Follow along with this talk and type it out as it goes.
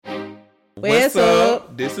What's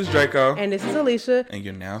up? This is Draco. And this is Alicia. And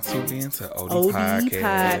you're now tuned in to OD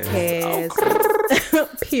Podcast. Oh.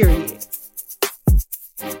 Period.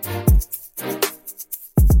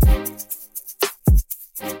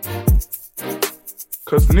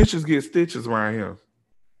 Cause snitches get stitches around here.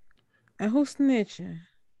 And who's snitching?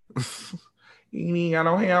 You ain't got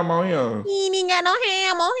no ham on him. You ain't got no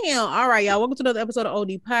ham on him. All right, y'all. Welcome to another episode of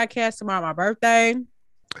OD Podcast. Tomorrow my birthday.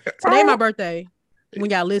 Today my birthday. When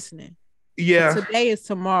y'all listening. Yeah. But today is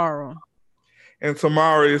tomorrow. And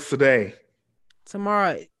tomorrow is today.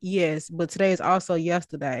 Tomorrow, yes, but today is also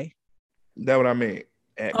yesterday. That's what I meant.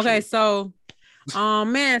 Actually. Okay, so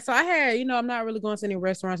man, so I had, I'm not really going to any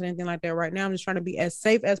restaurants or anything like that right now. I'm just trying to be as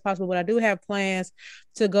safe as possible, but I do have plans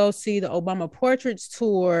to go see the Obama Portraits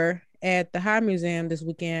tour at the High Museum this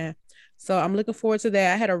weekend. So I'm looking forward to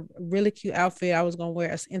that. I had a really cute outfit I was going to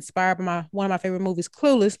wear, inspired by one of my favorite movies,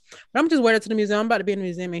 Clueless. But I'm just wearing it to the museum. I'm about to be in the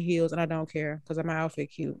museum in heels, and I don't care because my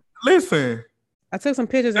outfit cute. Listen. I took some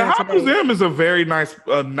pictures. The High Museum is a very nice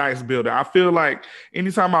building. I feel like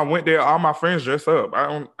anytime I went there, all my friends dress up.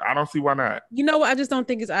 I don't see why not. You know what? I just don't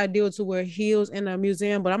think it's ideal to wear heels in a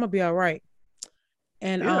museum, but I'm gonna be all right.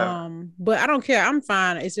 And but I don't care. I'm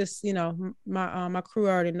fine. It's just my crew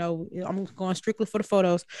already know I'm going strictly for the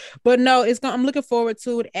photos. But no, I'm looking forward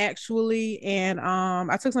to it actually. And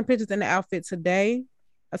I took some pictures in the outfit today.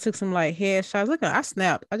 I took some like headshots. Look, I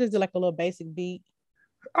snapped. I just did like a little basic beat.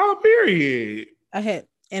 Oh, period. I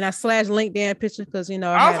slashed LinkedIn picture because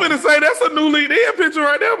I was gonna say that's a new LinkedIn picture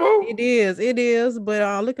right there, boo. It is.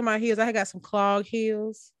 But look at my heels. I got some clog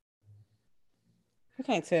heels. I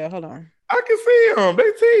can't tell. Hold on. I can see them.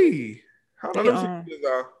 They tee. Hold on. Let me see these.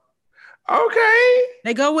 Okay.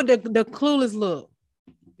 They go with the Clueless look.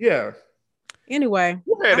 Yeah. Anyway,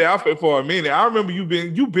 you had the outfit for a minute. I remember you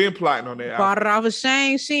been plotting on that. Bought it off of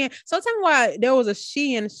Shein. So tell me why there was a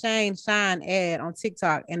Shein Shine ad on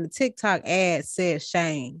TikTok, and the TikTok ad said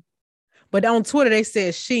Shein, but on Twitter they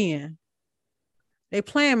said Shein. They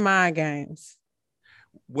playing mind games.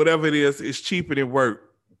 Whatever it is, it's cheaper than work.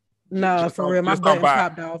 No, for real, my button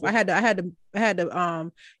popped off. I had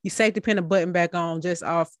to you safety pin the button back on just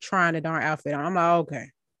off trying the darn outfit on. I'm like, okay.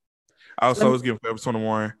 Also, I was giving Forever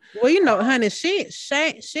 21. Well, honey,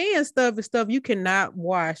 Shein stuff is stuff you cannot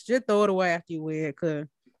wash. Just throw it away after you wear it. Cause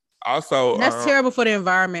also, that's terrible for the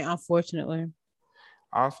environment, unfortunately.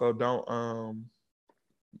 Also,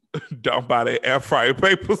 don't buy the air fryer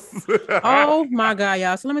papers. Oh my God,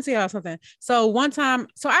 y'all. So let me tell y'all something. So one time,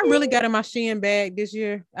 I really got in my Shein bag this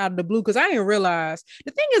year out of the blue because I didn't realize.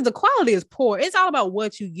 The thing is, the quality is poor. It's all about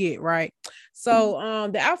what you get, right? So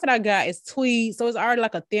the outfit I got is tweed. So it's already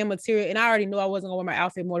like a thin material. And I already knew I wasn't gonna wear my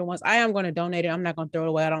outfit more than once. I am gonna donate it. I'm not gonna throw it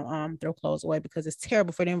away. I don't throw clothes away because it's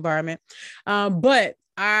terrible for the environment. But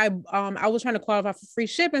I was trying to qualify for free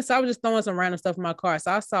shipping. So I was just throwing some random stuff in my car.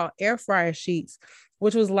 So I saw air fryer sheets,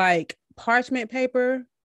 which was like parchment paper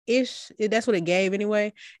ish. That's what it gave anyway.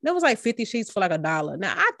 And it was like 50 sheets for like $1.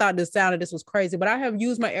 Now I thought this was crazy, but I have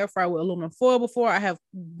used my air fryer with aluminum foil before. I have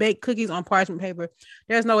baked cookies on parchment paper.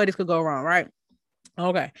 There's no way this could go wrong, right?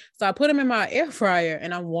 Okay, so I put them in my air fryer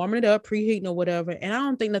and I'm warming it up, preheating or whatever. And I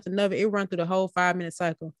don't think nothing of it. It run through the whole 5-minute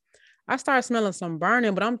cycle. I started smelling some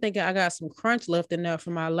burning, but I'm thinking I got some crunch left in there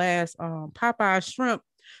from my last Popeye shrimp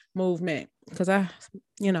movement because and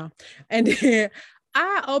then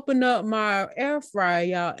I opened up my air fryer,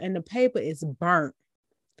 y'all, and the paper is burnt.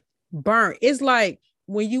 It's like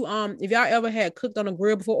when you if y'all ever had cooked on a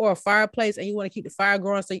grill before or a fireplace and you want to keep the fire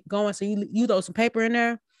going, so you throw some paper in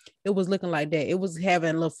there. It was looking like that. It was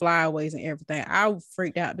having little flyaways and everything. I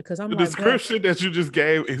freaked out because the description that you just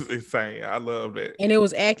gave is insane. I love that. And it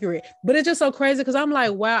was accurate. But it's just so crazy because I'm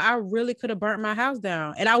like, wow, I really could have burnt my house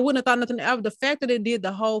down. And I wouldn't have thought nothing of the fact that it did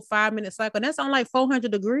the whole 5-minute cycle. And that's on like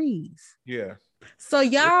 400 degrees. Yeah. So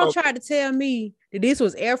y'all tried to tell me that this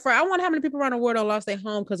was air fryer. I wonder how many people around the world lost their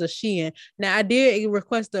home because of Shein. Now I did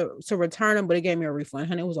request to return them, but it gave me a refund.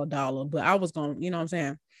 Honey, it was $1. But I was going, you know what I'm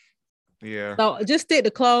saying? Yeah. So just stick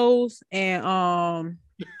to clothes and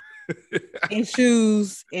and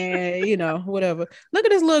shoes and whatever. Look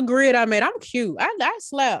at this little grid I made. I'm cute. I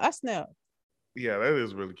snap. Yeah, that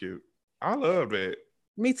is really cute. I love that.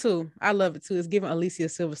 Me too. I love it too. It's giving Alicia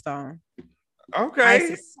Silverstone.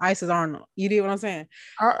 Okay. Isis Arnold. You did what I'm saying?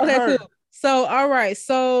 Okay, cool. So, all right.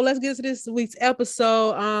 So let's get to this week's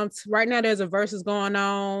episode. Right now there's a versus going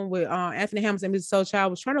on with Anthony Hamilton and Musiq Soulchild. I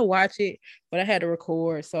was trying to watch it, but I had to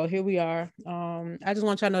record. So here we are. I just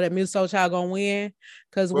want y'all to know that Musiq Soulchild gonna win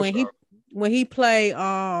because when he play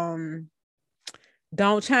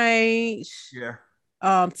Don't Change,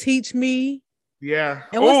 yeah, Teach Me, yeah,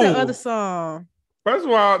 and what's that other song? First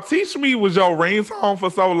of all, Teach Me was your ring song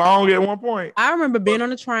for so long at one point. I remember being on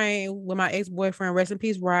the train with my ex-boyfriend, rest in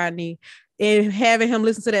peace, Rodney, and having him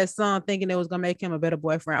listen to that song, thinking it was gonna make him a better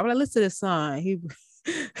boyfriend. I was like, listen to this song. He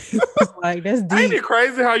was like, that's deep. Ain't it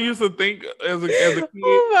crazy how you used to think as a kid?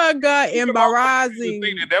 Oh my God, embarrassing.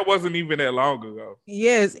 Think that wasn't even that long ago.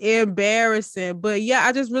 Yes, embarrassing. But yeah,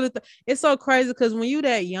 I just really it's so crazy because when you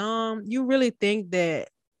that young, you really think that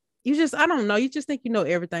I don't know, you just think you know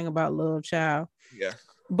everything about Love Child. Yeah.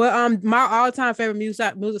 But my all-time favorite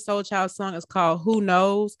music Soul Child song is called Who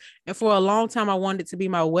Knows. And for a long time, I wanted it to be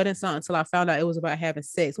my wedding song until I found out it was about having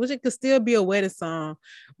sex, which it could still be a wedding song.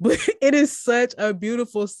 But it is such a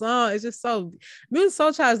beautiful song. It's just so Music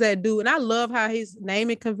Soul Child is that dude. And I love how his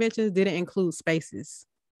naming conventions didn't include spaces.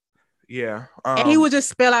 Yeah. And he would just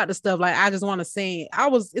spell out the stuff like I just want to sing.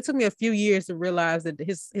 It took me a few years to realize that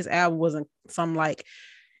his album wasn't some like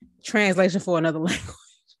translation for another language.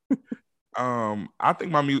 I think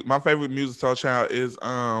my favorite Music Soul Child is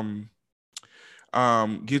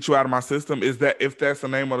Get You Out of My System. Is that if that's the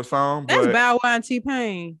name of the song? That's Bow Wow and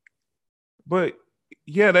T-Pain. But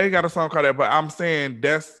yeah, they got a song called that. But I'm saying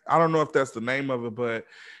I don't know if that's the name of it, but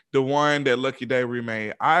the one that Lucky Day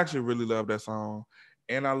remade, I actually really love that song.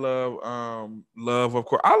 And I love Love, of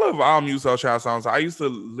course. I love all Music Soul Child songs. I used to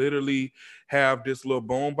literally have this little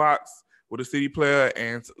boom box with a CD player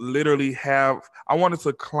and literally I wanted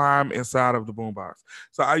to climb inside of the boombox.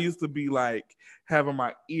 So I used to be like having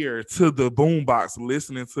my ear to the boombox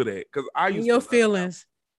listening to that. Because I used your feelings.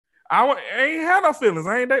 I ain't had no feelings.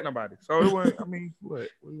 I ain't date nobody. So it wasn't, I mean, what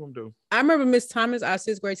you gonna do? I remember Miss Thomas, our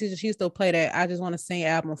 6th grade teacher, she used to play that I Just Want to Sing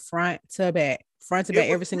album front to back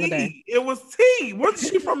every single day. It was T. Wasn't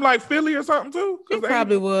she from like Philly or something too? She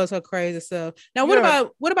probably was her crazy self. Now, what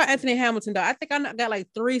about Anthony Hamilton though? I think I got like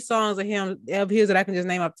 3 songs of his that I can just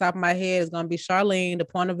name off the top of my head. It's gonna be Charlene, The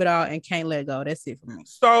Point of It All, and Can't Let Go. That's it for me.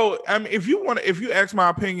 So I mean, if you ask my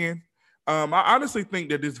opinion, I honestly think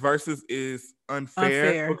that this versus is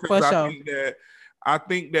unfair because I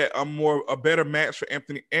think that a better match for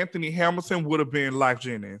Anthony Hamilton would have been Lyfe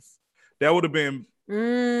Jennings. That would have been.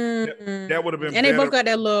 That would have been. And better. They both got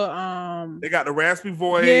that little. They got the raspy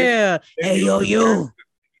voice. Yeah. Hey yo you.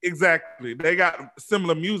 Exactly. They got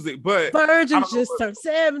similar music, but Virgin just turned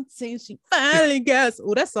 17. She finally got.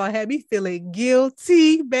 Oh, that song had me feeling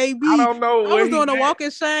guilty, baby. I don't know. I was doing a walk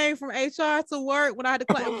of shame from HR to work when I had to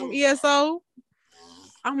clap from ESO.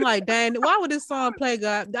 I'm like, dang, why would this song play,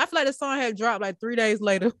 God? I feel like the song had dropped like 3 days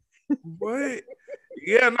later. What?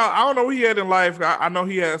 Yeah, no, I don't know what he had in life. I know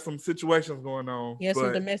he had some situations going on. Yeah,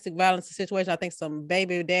 some domestic violence situations. I think some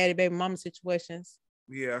baby mama situations.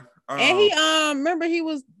 Yeah. And he remember he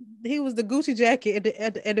was the Gucci jacket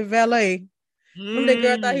at the valet. Remember that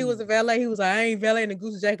girl thought he was a valet? He was like, I ain't valet in the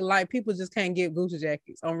Gucci jacket. Like people just can't get Gucci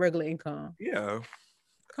jackets on regular income. Yeah.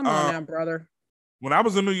 Come on now, brother. When I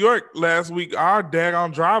was in New York last week, our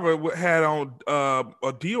daggone driver had on a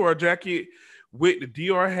Dior jacket with the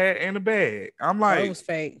Dior hat and the bag. I'm like, it was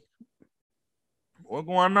fake. What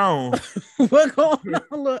going on? What going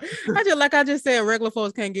on? Look, I just said, regular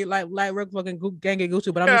folks can't get like regular folks can't get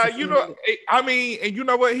Gucci, but I'm I mean, and you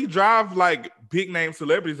know what? He drives like big name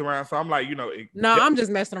celebrities around, so I'm like, I'm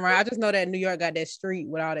just messing around. I just know that New York got that street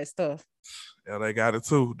with all that stuff. Yeah, they got it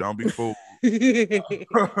too. Don't be fooled.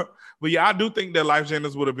 But yeah, I do think that Lyfe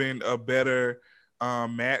Jennings would have been a better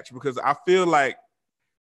match because I feel like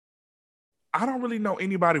I don't really know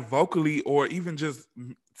anybody vocally or even just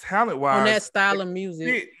talent-wise on that style of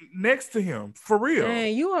music next to him, for real.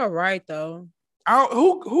 Man, you are right though.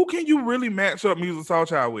 Who can you really match up Music Soul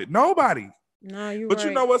Child with? Nobody. No, you're but right.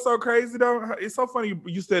 You know what's so crazy though? It's so funny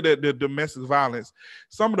you said that the domestic violence.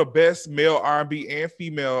 Some of the best male R&B and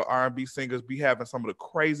female R&B singers be having some of the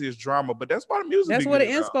craziest drama, but that's why the music. That's where the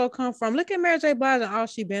inspo come from. Look at Mary J. Blige and all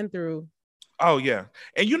she been through. Oh yeah,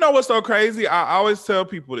 and you know what's so crazy? I always tell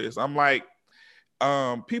people this. I'm like,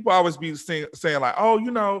 people always be saying like, oh,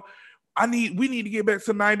 we need to get back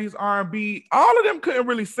to 90s R&B. All of them couldn't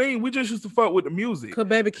really sing. We just used to fuck with the music. Cause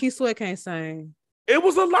baby Keith Sweat can't sing. It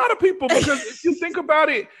was a lot of people because if you think about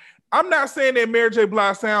it, I'm not saying that Mary J.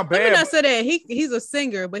 Blige sound bad. Let me not say that he's a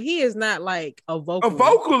singer, but he is not like a vocalist. A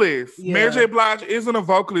vocalist. Yeah. Mary J. Blige isn't a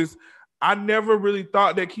vocalist. I never really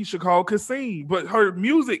thought that Keisha Cole could sing, but her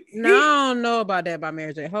music. No, I don't know about that by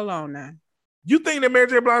Mary J. Hold on now. You think that Mary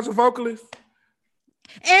J. Blige is a vocalist?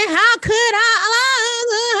 And how could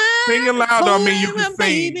I? Singing loud don't mean you can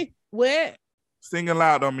sing. Baby. What? Singing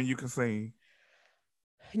loud don't mean you can sing.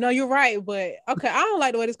 No, you're right, but okay, I don't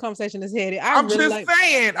like the way this conversation is headed. I'm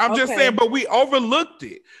just saying, but we overlooked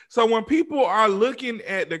it. So when people are looking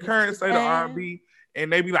at the current state of R&B and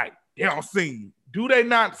they be like, they don't sing, Do they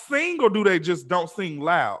not sing or do they just don't sing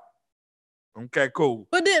loud? Okay, cool.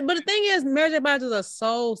 But the thing is, Mary J. Blige is a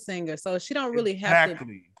soul singer, so she don't really have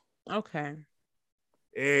to. Okay.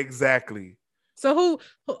 Exactly. So who?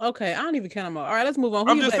 Okay, I don't even count them all. All right, let's move on.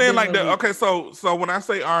 I'm just saying like that. Okay, so when I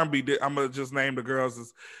say R&B, I'm gonna just name the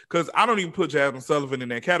girls because I don't even put Jasmine Sullivan in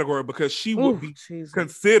that category because she would be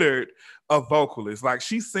considered a vocalist. Like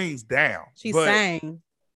she sings down. She sang.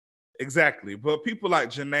 Exactly. But people like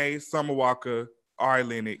Janae, Summer Walker, Ari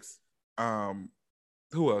Lennox,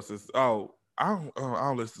 who else is? I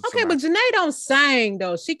don't listen. Okay, but Janae don't sing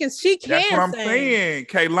though. She can. That's what I'm saying.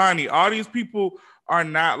 Kehlani, all these people are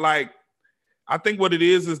not like. I think what it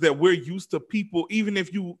is that we're used to people, even if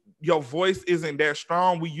your voice isn't that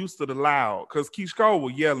strong, we used to the loud. Because Keyshia Cole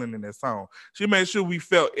was yelling in that song. She made sure we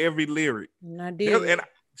felt every lyric. And I did. And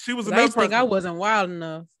she was another person. I think I wasn't wild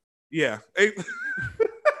enough. Yeah.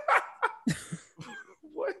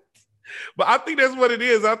 What? But I think that's what it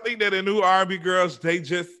is. I think that the new R&B girls, they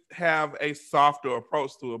just have a softer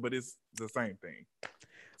approach to it, but it's the same thing.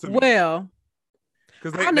 Well,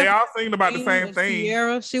 because they all singing about the same thing.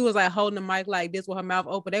 Ciara, she was like holding the mic like this with her mouth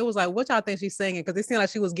open. They was like, "What y'all think she's singing?" Because it seemed like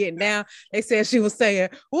she was getting down. They said she was saying,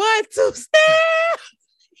 "1, 2, step."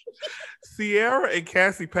 Ciara and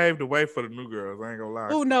Cassie paved the way for the new girls. I ain't gonna lie.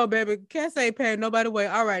 Oh no, baby, Cassie ain't paved nobody way.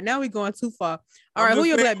 All right, now we going too far. All right, who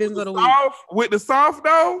your black business of the week? With the soft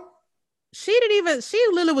though, she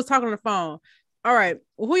literally was talking on the phone. All right,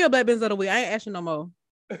 who your black business of the week? I ain't asking no more.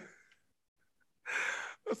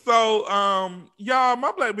 So, y'all,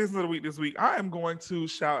 my black business of the week this week, I am going to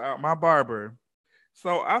shout out my barber.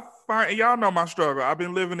 So y'all know my struggle. I've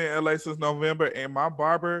been living in LA since November, and my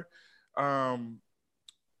barber,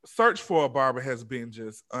 search for a barber has been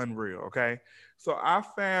just unreal. Okay, so I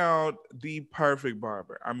found the perfect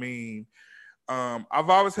barber. I mean, I've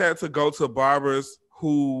always had to go to barbers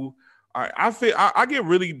who I get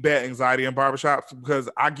really bad anxiety in barbershops because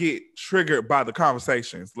I get triggered by the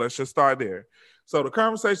conversations. Let's just start there. So the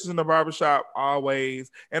conversations in the barbershop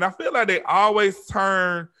always, and I feel like they always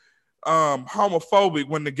turn homophobic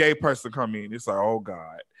when the gay person come in. It's like, oh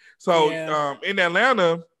God. So in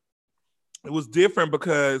Atlanta, it was different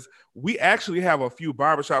because we actually have a few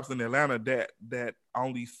barbershops in Atlanta that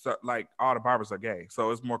only like all the barbers are gay.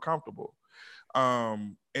 So it's more comfortable.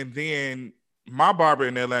 And then my barber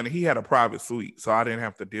in Atlanta, he had a private suite. So I didn't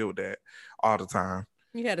have to deal with that all the time.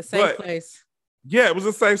 You had a safe place. Yeah, it was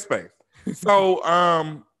a safe space. So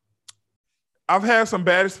I've had some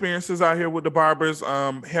bad experiences out here with the barbers.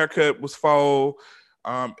 Haircut was full,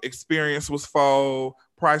 experience was full,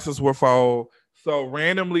 prices were full. So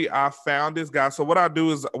randomly I found this guy. So what I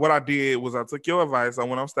did was I took your advice. I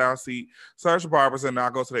went on StyleSeat, searched barbers, and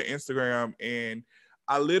I go to the Instagram, and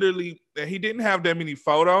he didn't have that many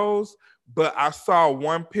photos, but I saw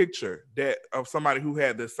one picture of somebody who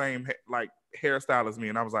had the same like hairstyle as me,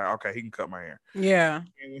 and I was like, okay, he can cut my hair. Yeah.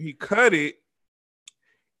 And when he cut it,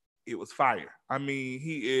 it was fire. I mean,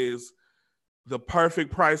 he is the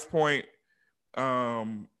perfect price point.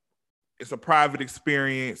 It's a private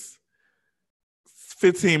experience.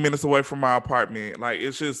 15 minutes away from my apartment. Like,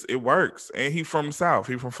 it works. And he's from the South.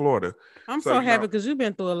 He's from Florida. I'm so happy because you've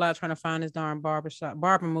been through a lot trying to find this darn barber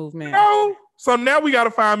movement. So now we got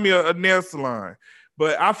to find me a nail salon.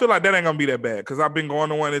 But I feel like that ain't going to be that bad because I've been going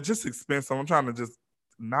to one that's just expensive. I'm trying to just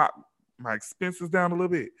knock my expenses down a little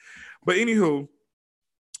bit. But anywho,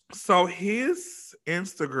 so his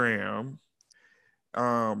Instagram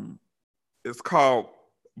is called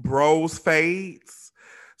Bros Fades.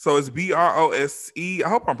 So it's Brose. I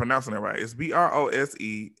hope I'm pronouncing it right. It's BroseFadezz.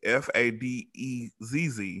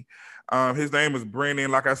 His name is Brennan.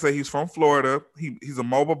 Like I said, he's from Florida. He's a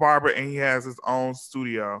mobile barber and he has his own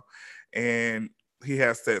studio. And he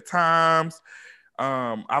has set times.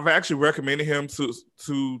 I've actually recommended him to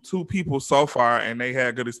two people so far, and they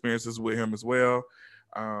had good experiences with him as well.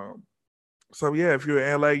 So yeah, if you're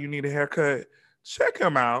in LA, you need a haircut, check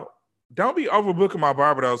him out. Don't be overbooking my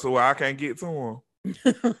barber though, so I can't get to him.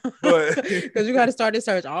 But because you got to start this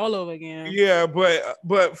search all over again. Yeah,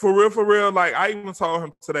 but for real, like I even told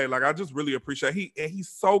him today, like I just really appreciate he's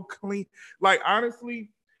so clean. Like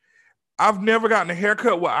honestly, I've never gotten a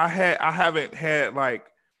haircut where I haven't had like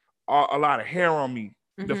a lot of hair on me.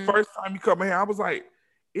 Mm-hmm. The first time he cut my hair, I was like,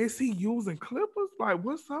 is he using clippers? Like,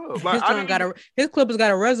 what's up? Like, his clippers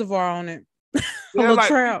got a reservoir on it. Yeah, like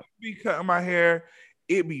trout. Be cutting my hair,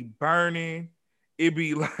 it be burning, it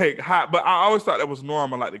be like hot. But I always thought that was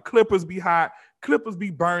normal. Like the clippers be hot, clippers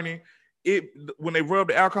be burning. When they rub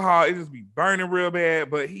the alcohol, it just be burning real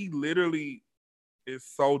bad. But he literally is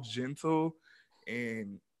so gentle,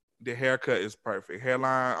 and the haircut is perfect.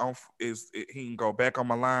 Hairline he can go back on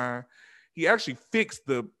my line. he actually fixed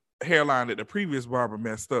the hairline that the previous barber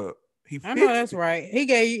messed up. I know that's right.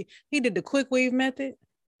 He did the quick weave method.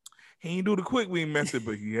 He didn't do the quick weave method,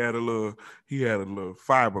 but he had a little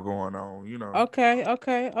fiber going on, you know. Okay.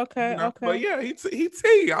 You know? But yeah, he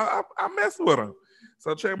T. I mess with him.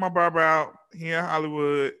 So check my barber out here in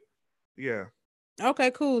Hollywood. Yeah.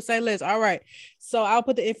 Okay, cool. Say less. All right. So I'll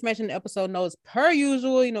put the information in the episode notes per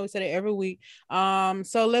usual. You know, we said it every week.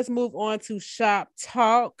 So let's move on to shop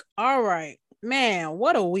talk. All right. Man,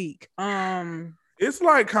 what a week. It's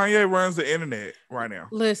like Kanye runs the internet right now.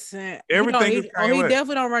 Listen, everything is Kanye. He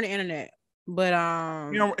definitely don't run the internet. But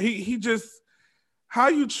you know, he just how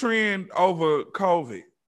you trend over COVID.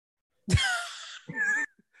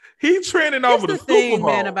 He trending over the Super Bowl.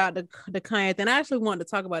 Man, about the Kanye thing. I actually wanted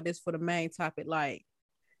to talk about this for the main topic. Like,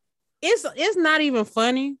 it's not even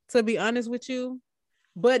funny, to be honest with you.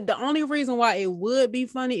 But the only reason why it would be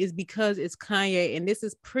funny is because it's Kanye, and this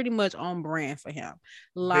is pretty much on brand for him.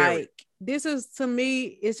 Like, this is, to me,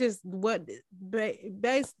 it's just what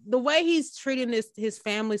the way he's treating his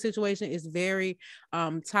family situation is very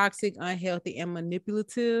toxic, unhealthy, and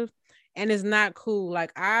manipulative, and it's not cool.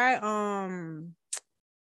 Like, I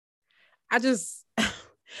just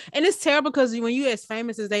and it's terrible because when you as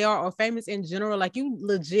famous as they are, or famous in general, like, you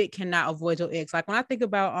legit cannot avoid your ex. Like, when I think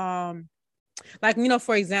about like, you know,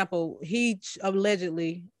 for example, he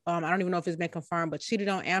allegedly, I don't even know if it's been confirmed, but cheated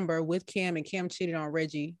on Amber with Kim, and Kim cheated on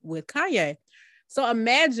Reggie with Kanye. So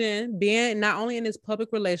imagine being not only in this public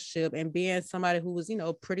relationship and being somebody who was, you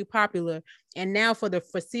know, pretty popular, and now for the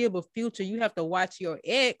foreseeable future, you have to watch your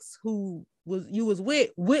ex who you was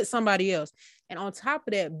with somebody else, and on top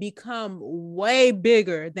of that, become way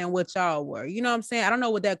bigger than what y'all were. You know what I'm saying? I don't know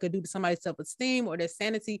what that could do to somebody's self-esteem or their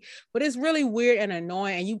sanity, but it's really weird and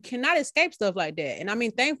annoying, and you cannot escape stuff like that. And I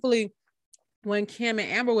mean, thankfully, when Kim and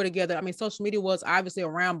Amber were together, I mean, social media was obviously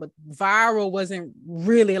around, but viral wasn't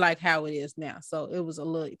really like how it is now. So it was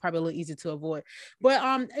probably a little easy to avoid. But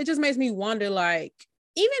it just makes me wonder, like,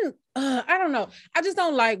 even I don't know. I just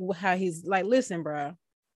don't like how he's like, listen, bro.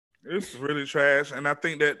 It's really trash, and I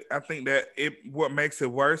think that what makes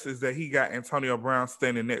it worse is that he got Antonio Brown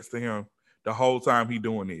standing next to him the whole time he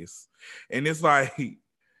doing this, and it's like,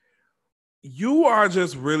 you are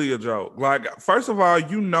just really a joke. Like, first of all,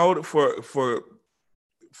 you know for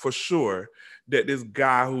sure that this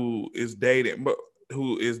guy who is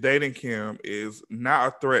dating Kim is not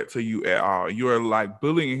a threat to you at all. You are like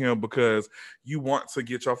bullying him because you want to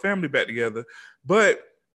get your family back together, but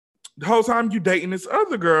the whole time you dating this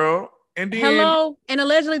other girl, and then and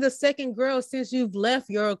allegedly the second girl since you've left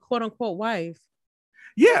your quote unquote wife.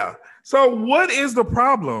 Yeah. So what is the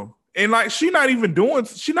problem? And like, she's not even doing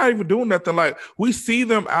nothing. Like, we see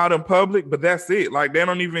them out in public, but that's it. Like, they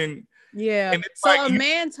don't even. Yeah. So like, a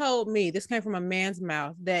man told me, this came from a man's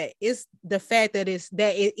mouth, that it's the fact that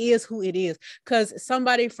it is who it is. Because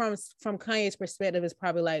somebody from Kanye's perspective is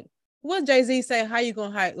probably like, what Jay-Z say? How you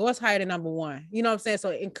gonna hide? What's higher than number one? You know what I'm saying? So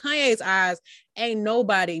in Kanye's eyes, ain't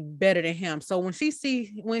nobody better than him. So when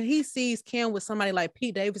he sees Kim with somebody like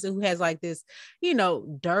Pete Davidson, who has like this, you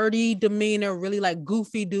know, dirty demeanor, really like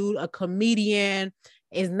goofy dude, a comedian,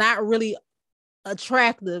 is not really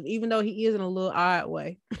attractive, even though he is in a little odd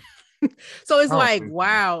way. So it's like,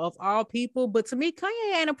 wow, of all people. But to me,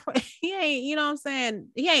 Kanye he ain't, you know what I'm saying?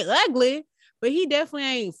 He ain't ugly, but he definitely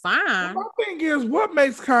ain't fine. Well, my thing is, what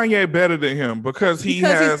makes Kanye better than him? Because he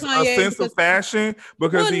has a sense of fashion,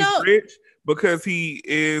 because he's rich, because he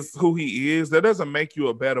is who he is. That doesn't make you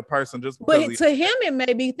a better person just because. But to him, it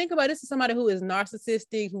may be. Think about this: is somebody who is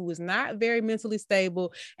narcissistic, who is not very mentally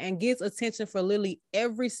stable, and gets attention for literally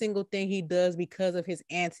every single thing he does because of his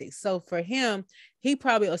antics. So for him, he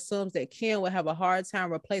probably assumes that Kim would have a hard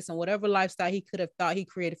time replacing whatever lifestyle he could have thought he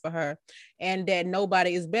created for her, and that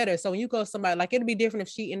nobody is better. So when you go somebody, like, it'd be different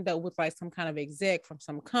if she ended up with like some kind of exec from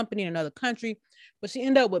some company in another country, but she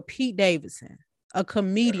ended up with Pete Davidson, a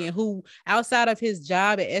comedian who, outside of his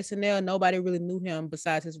job at SNL, nobody really knew him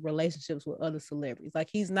besides his relationships with other celebrities. Like,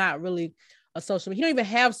 he's not really a social media. He don't even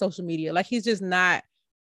have social media. Like, he's just not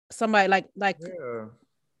somebody like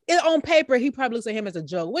on paper, he probably looks at him as a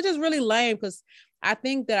joke, which is really lame, because I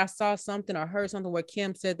think that I saw something or heard something where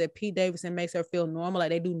Kim said that Pete Davidson makes her feel normal. Like,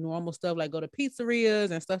 they do normal stuff, like go to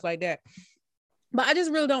pizzerias and stuff like that. But I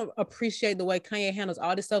just really don't appreciate the way Kanye handles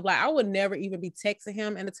all this stuff. Like, I would never even be texting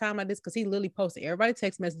him in a time like this because he literally posted everybody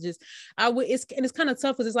text messages. It's kind of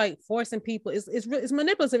tough because it's like forcing people. It's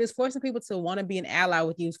manipulative. It's forcing people to want to be an ally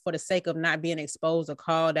with you for the sake of not being exposed or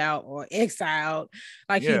called out or exiled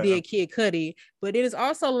like he did Kid Cudi. But it is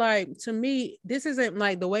also like, to me, this isn't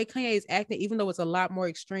like the way Kanye is acting, even though it's a lot more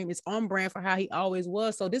extreme. It's on brand for how he always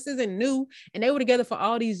was. So this isn't new, and they were together for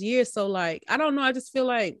all these years. So like, I don't know. I just feel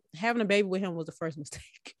like having a baby with him was the first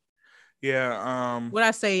mistake. Yeah. What I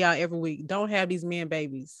say, y'all, every week, don't have these men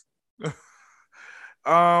babies.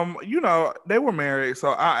 You know, they were married,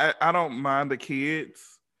 so I don't mind the kids.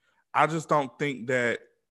 I just don't think that.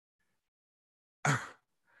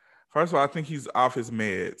 First of all, I think he's off his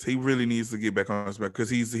meds. He really needs to get back on his meds because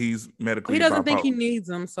he's medically. He doesn't think he needs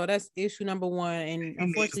them, so that's issue number one. And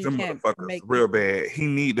unfortunately, he can't make real bad. He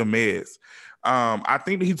need the meds. I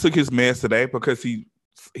think that he took his meds today because he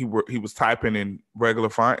was typing in regular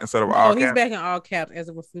font instead of all caps. He's back in all caps as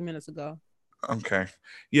of a few minutes ago. Okay,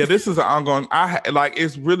 yeah, this is an ongoing.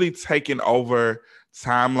 It's really taking over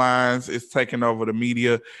timelines. It's taking over the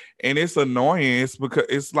media, and it's annoying. It's because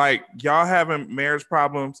it's like y'all having marriage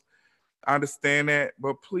problems. I understand that,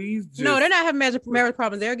 but please no, they're not having marriage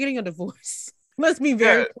problems. They're getting a divorce. Let's be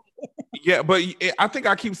very clear. Yeah, but I think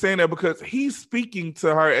I keep saying that because he's speaking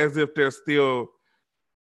to her as if they're still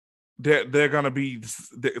they're gonna be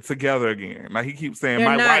together again. Like he keeps saying, they're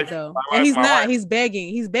my not, wife, though. my and wife, he's my not. wife.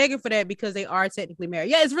 He's begging for that because they are technically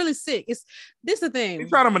married. Yeah, it's really sick. This the thing. He's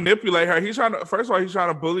trying to manipulate her. He's trying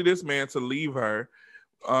to bully this man to leave her.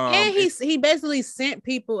 And he basically sent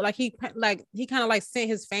people he kind of like sent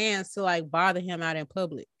his fans to like bother him out in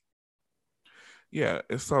public. Yeah,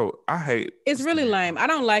 it's really lame. I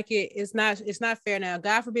don't like it. It's not fair. Now,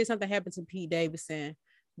 God forbid something happened to Pete Davidson,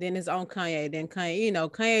 then it's on Kanye. Then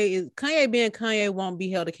Kanye, Kanye being Kanye won't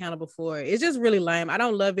be held accountable for it. It's just really lame. I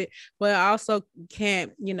don't love it, but I also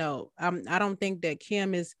can't, I don't think that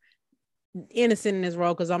Kim is innocent in this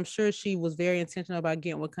role because I'm sure she was very intentional about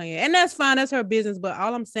getting with Kanye, and that's fine. That's her business. But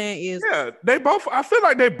all I'm saying is, I feel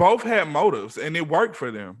like they both had motives, and it worked for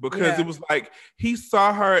them because it was like he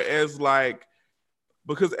saw her as like,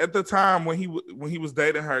 because at the time when he was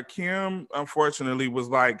dating her, Kim unfortunately was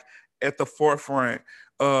like at the forefront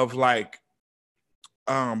of like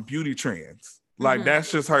beauty trends. Like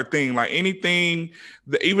that's just her thing. Like anything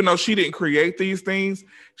that, even though she didn't create these things,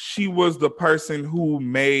 she was the person who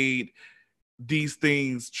made these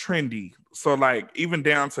things trendy. So like even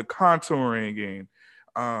down to contouring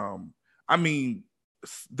and I mean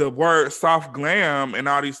the word soft glam and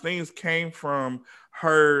all these things came from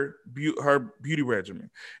her beauty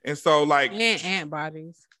regimen. And so like ant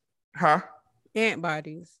bodies. Huh? Ant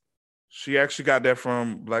bodies. She actually got that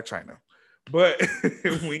from Black China. But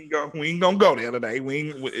we ain't gonna go there today.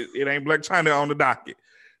 It ain't Black China on the docket.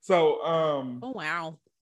 So oh wow.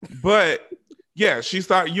 But yeah, she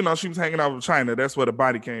started, she was hanging out with China. That's where the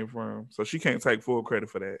body came from. So she can't take full credit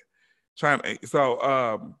for that. China.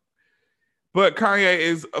 So, but Kanye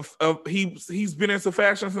is, he's been into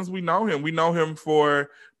fashion since we know him. We know him for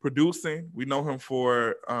producing. We know him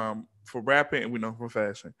for rapping, and we know him for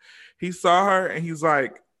fashion. He saw her and he's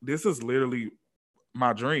like, this is literally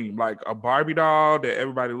my dream. Like a Barbie doll that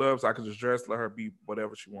everybody loves. I could just dress, let her be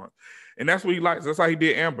whatever she wants. And that's what he likes. That's how he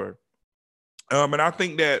did Amber. And I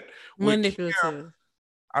think that with Kim,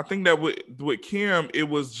 with Kim, it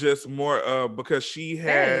was just more because she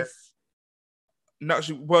has not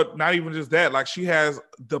even just that. Like she has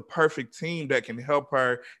the perfect team that can help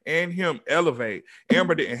her and him elevate.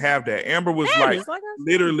 Amber didn't have that. Amber was like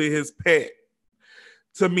literally his pet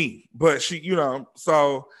to me, but she,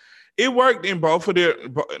 so it worked in both of their,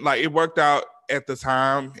 like it worked out at the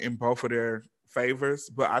time in both of their favors.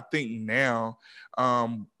 But I think now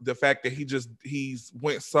the fact that he's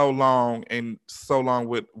went so long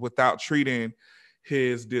without treating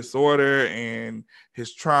his disorder and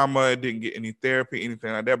his trauma, didn't get any therapy,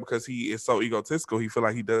 anything like that, because he is so egotistical, he feel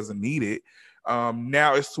like he doesn't need it.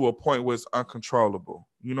 Now it's to a point where it's uncontrollable.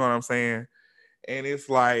 You know what I'm saying? And it's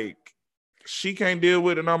like she can't deal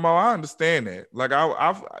with it no more. I understand that. Like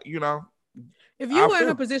I've if you were in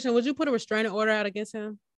her position, would you put a restraining order out against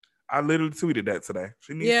him? I literally tweeted that today.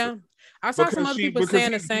 She needs to. I saw some other people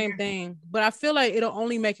saying the same thing, but I feel like it'll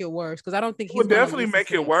only make it worse because I don't think it would definitely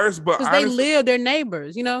make it worse. But because they're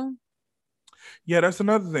neighbors, Yeah, that's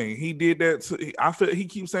another thing. He did that. I feel he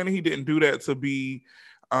keeps saying he didn't do that to be.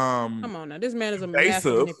 Come on now, this man is a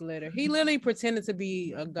massive manipulator. He literally pretended to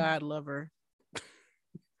be a God lover.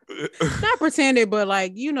 Not pretended, but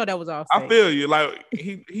like that was all I fake. feel you. Like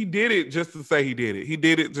he did it just to say he did it. He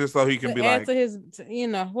did it just so he can To be add like, to his,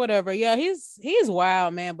 whatever. Yeah, he's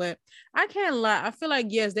wild, man. But I can't lie. I feel like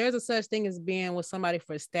yes, there's a such thing as being with somebody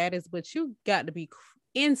for status, but you got to be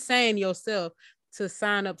insane yourself to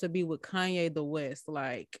sign up to be with Kanye the West.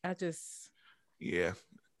 Like I just, yeah,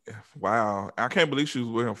 wow. I can't believe she was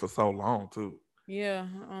with him for so long too. yeah,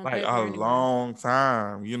 on Like paper a anyway. long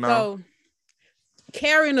time, So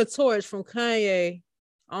carrying the torch from Kanye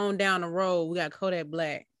on down the road, we got Kodak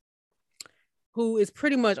Black, who is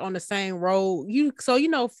pretty much on the same road.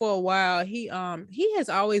 For a while, he has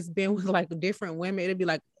always been with like different women. It'd be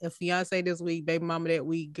like a fiance this week, baby mama that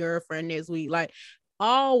week, girlfriend this week, like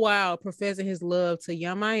all while professing his love to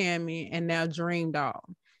Young Miami and now Dream Doll.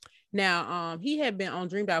 Now, he had been on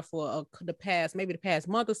Dream Doll for the past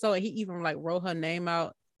month or so. And he even like wrote her name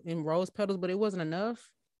out in rose petals, but it wasn't enough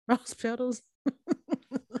rose petals.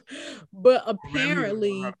 But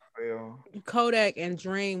apparently Kodak and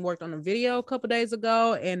Dream worked on a video a couple days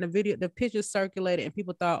ago, and the pictures circulated, and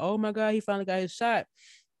people thought, oh my God, he finally got his shot.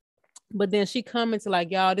 But then she commented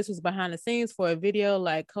like, y'all, this was behind the scenes for a video,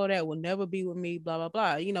 like Kodak will never be with me, blah, blah,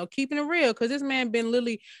 blah. Keeping it real, because this man been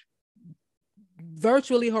literally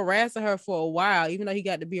virtually harassing her for a while, even though he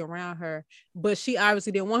got to be around her, but she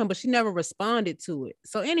obviously didn't want him, but she never responded to it.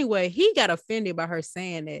 So anyway, he got offended by her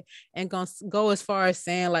saying that and gonna go as far as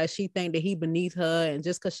saying like she think that he beneath her and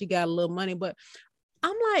just because she got a little money. But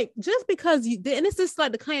I'm like, just because and it's just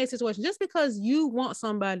like the Kanye situation, just because you want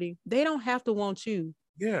somebody, they don't have to want you.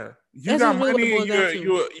 yeah, you That's got really money,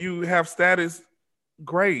 you have status,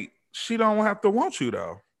 great. She don't have to want you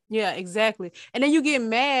though. Yeah, exactly. And then you get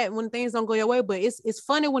mad when things don't go your way, but it's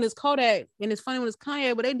funny when it's Kodak and it's funny when it's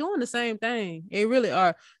Kanye, but they doing the same thing. They really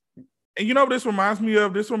are. And you know what this reminds me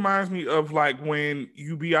of? This reminds me of like when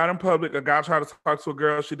you be out in public, a guy try to talk to a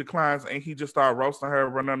girl, she declines, and he just start roasting her,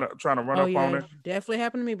 trying to run up on her. Definitely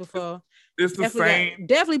happened to me before. It's the same.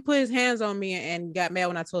 Definitely put his hands on me and got mad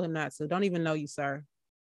when I told him not to. Don't even know you, sir.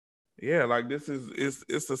 Yeah, like it's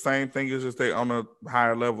the same thing. It's just they on a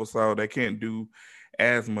higher level, so they can't do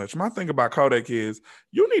as much. My thing about Kodak is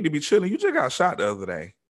you need to be chilling. You just got shot the other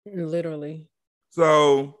day. Literally.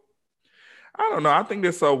 So I don't know. I think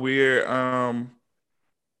that's so weird.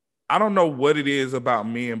 I don't know what it is about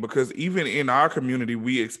men because even in our community,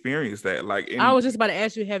 we experience that. Like I was just about to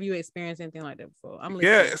ask you, have you experienced anything like that before?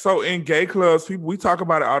 Yeah, so in gay clubs, we talk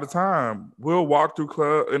about it all the time. We'll walk through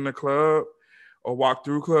the club or walk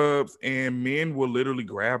through clubs, and men will literally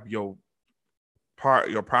grab your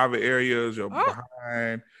private areas, your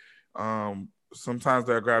behind. Sometimes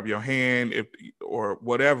they'll grab your hand or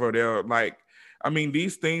whatever. They're like, I mean,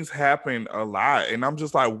 these things happen a lot, and I'm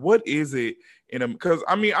just like, what is it in them? Because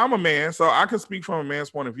I mean, I'm a man, so I can speak from a man's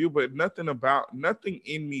point of view, but nothing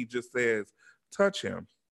in me just says touch him.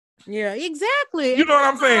 Yeah, exactly. You know what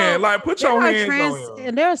I'm saying? Like, put your hands on him.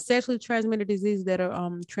 And there are sexually transmitted diseases that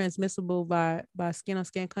are transmissible by skin on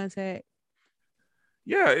skin contact.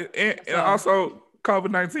 Yeah, and also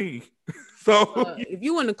COVID-19. So if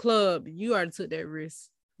you in the club, you already took that risk.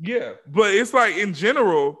 Yeah, but it's like in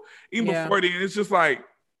general, even before then, it's just like,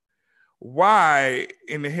 why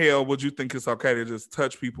in the hell would you think it's okay to just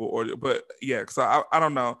touch people? But yeah, so I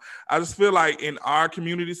don't know. I just feel like in our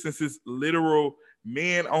community, since it's literal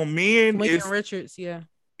men on men, Lincoln Richards, yeah,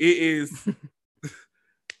 it is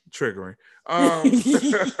triggering.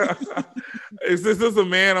 It's just a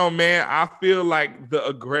man on man. I feel like the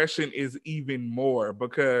aggression is even more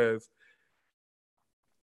because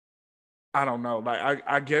I don't know. Like,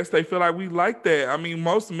 I guess they feel like we like that. I mean,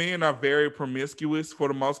 most men are very promiscuous for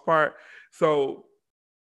the most part. So,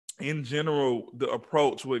 in general, the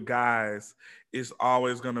approach with guys is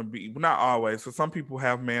always going to be, not always. So, some people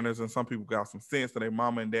have manners and some people got some sense that their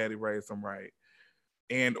mama and daddy raised them right.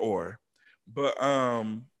 But, I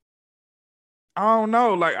don't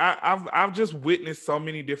know. Like, I've just witnessed so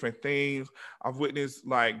many different things. I've witnessed,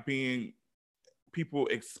 like, people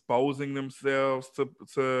exposing themselves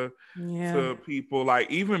to people.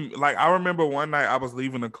 Like even like I remember one night I was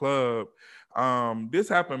leaving the club. This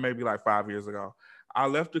happened maybe like 5 years ago. I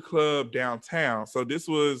left the club downtown. So this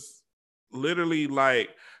was literally like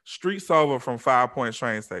streets over from 5 Points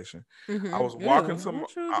train station. Mm-hmm. I was walking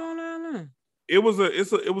it was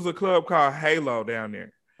a club called Halo down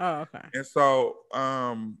there. Oh, okay. And so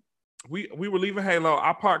we were leaving Halo.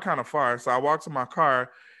 I parked kind of far. So I walked to my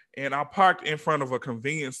car. And I parked in front of a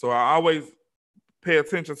convenience store. I always pay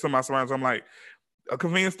attention to my surroundings. I'm like, a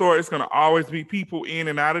convenience store, it's going to always be people in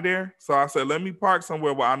and out of there. So I said, let me park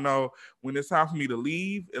somewhere where I know when it's time for me to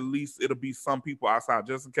leave, at least it'll be some people outside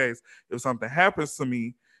just in case if something happens to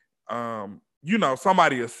me,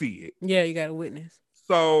 somebody will see it. Yeah, you got a witness.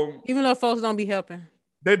 So even though folks don't be helping.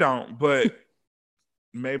 They don't, but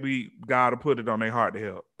maybe God will put it on their heart to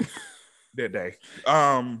help that day.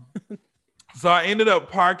 So I ended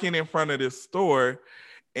up parking in front of this store,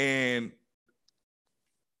 and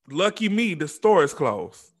lucky me, the store is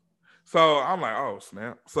closed. So I'm like, oh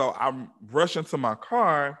snap. So I'm rushing to my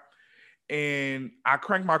car, and I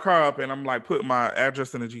crank my car up, and I'm like putting my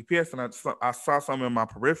address in the GPS, and I saw something in my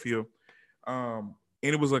peripheral. And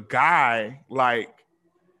it was a guy like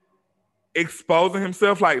exposing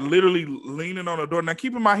himself, like literally leaning on the door. Now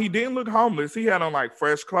keep in mind, he didn't look homeless. He had on like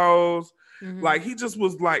fresh clothes. Mm-hmm. Like he just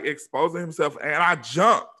was like exposing himself, and I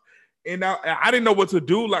jumped, and I didn't know what to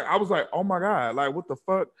do. Like I was like, oh my God, like what the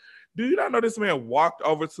fuck? Do you not know this man walked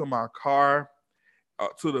over to my car,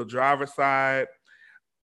 to the driver's side?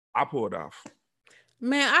 I pulled off.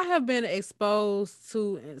 Man, I have been exposed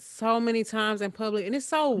to so many times in public, and it's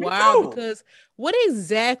so wild because what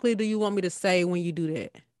exactly do you want me to say when you do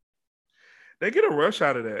that? They get a rush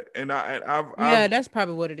out of that, and that's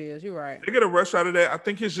probably what it is. You're right. They get a rush out of that. I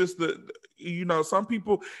think it's just some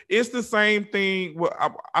people. It's the same thing. Well,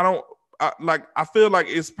 I feel like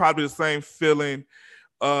it's probably the same feeling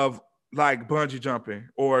of like bungee jumping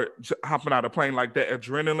or hopping out of a plane, like that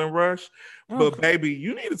adrenaline rush. Okay. But baby,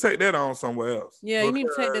 you need to take that on somewhere else. Yeah, you need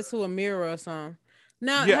to take that to a mirror or something.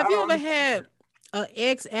 Now, have you ever had an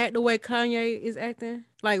ex act the way Kanye is acting?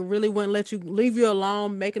 Like really wouldn't let you leave you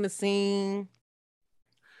alone, making a scene.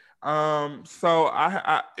 So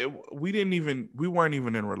we weren't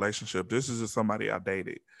even in a relationship. This is just somebody I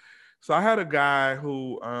dated. So I had a guy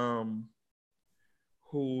who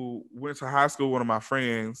went to high school with one of my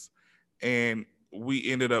friends, and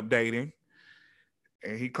we ended up dating,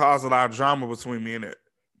 and he caused a lot of drama between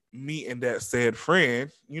me and that said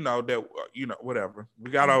friend, whatever.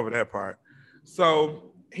 We got over that part.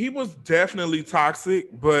 So he was definitely toxic,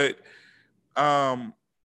 but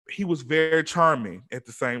he was very charming at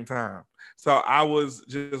the same time. So I was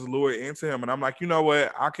just lured into him, and I'm like, you know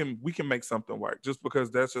what? We can make something work, just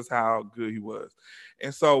because that's just how good he was.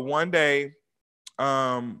 And so one day,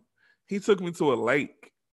 he took me to a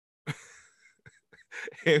lake,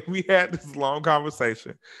 and we had this long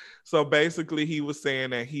conversation. So basically, he was saying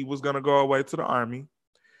that he was going to go away to the Army,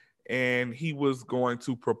 and he was going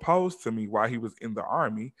to propose to me while he was in the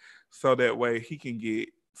Army, so that way he can get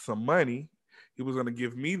some money. He was going to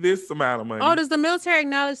give me this amount of money. Oh, does the military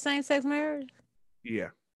acknowledge same-sex marriage? Yeah.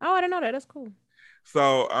 Oh, I didn't know that. That's cool.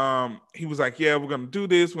 So he was like, yeah, we're going to do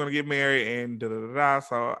this. We're going to get married, and da-da-da-da.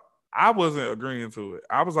 So I wasn't agreeing to it.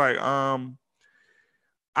 I was like,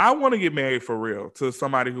 I want to get married for real to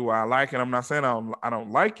somebody who I like, and I'm not saying I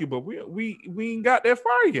don't like you, but we ain't got that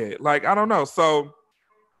far yet. Like, I don't know. So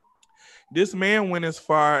this man went as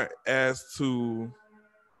far as to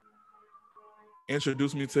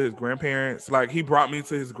introduce me to his grandparents. Like, he brought me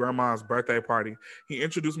to his grandma's birthday party. He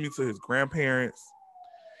introduced me to his grandparents.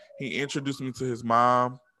 He introduced me to his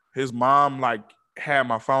mom. His mom, like, had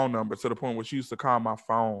my phone number to the point where she used to call my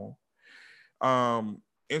phone.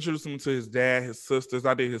 Introduced me to his dad, his sisters.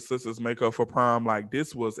 I did his sisters' makeup for prom. Like,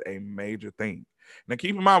 this was a major thing. Now,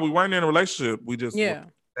 keep in mind, we weren't in a relationship. We just were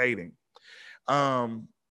dating.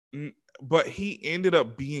 But he ended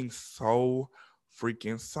up being so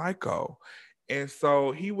freaking psycho. And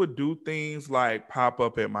so he would do things like pop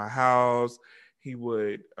up at my house. He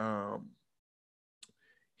would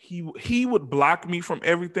he would block me from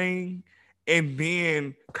everything and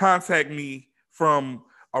then contact me from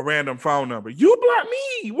a random phone number. You blocked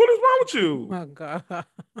me. What is wrong with you? Oh God.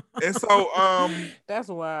 And so that's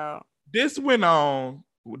wild. This went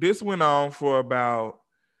on for about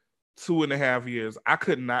 2.5 years. I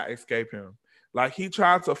could not escape him. Like, he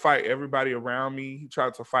tried to fight everybody around me. He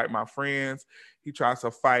tried to fight my friends. He tried to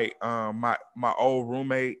fight my old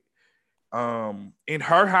roommate in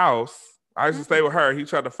her house. I used to stay with her. He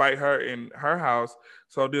tried to fight her in her house.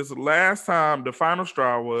 So this last time, the final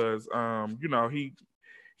straw was,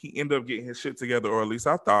 he ended up getting his shit together, or at least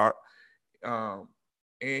I thought. And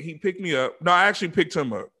he picked me up. No, I actually picked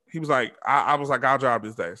him up. He was like, I was like, I'll drive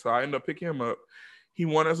this day. So I ended up picking him up. He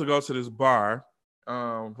wanted us to go to this bar.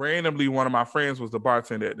 Randomly, one of my friends was the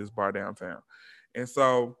bartender at this bar downtown. And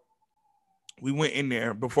so we went in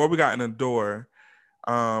there. Before we got in the door,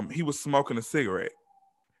 he was smoking a cigarette.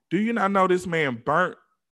 Do you not know this man burnt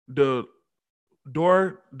the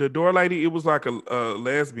door lady? It was like a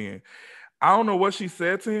lesbian. I don't know what she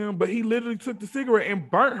said to him, but he literally took the cigarette and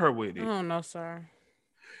burnt her with it. Oh, no, sir.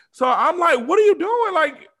 So I'm like, what are you doing?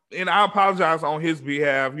 Like, and I apologize on his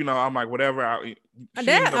behalf. I'm like, whatever.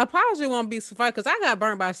 That apology won't be suffice because I got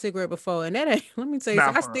burnt by a cigarette before, and that ain't. Let me tell you,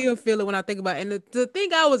 so I still feel it when I think about it. And to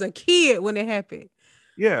think I was a kid when it happened.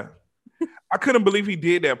 Yeah, I couldn't believe he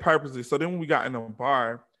did that purposely. So then when we got in a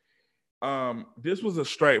bar, this was a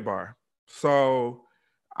straight bar. So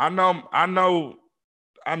I know.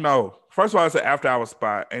 First of all, it's an after-hour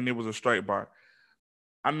spot, and it was a straight bar.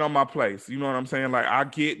 I know my place. You know what I'm saying? Like, I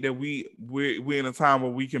get that we're in a time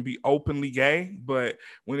where we can be openly gay, but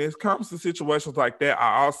when it comes to situations like that,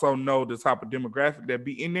 I also know the type of demographic that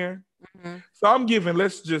be in there. Mm-hmm. So I'm giving,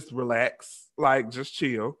 let's just relax, like just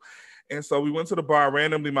chill. And so we went to the bar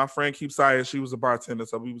randomly. My friend Keepsaya, she was a bartender,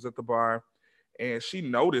 so we was at the bar, and she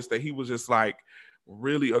noticed that he was just like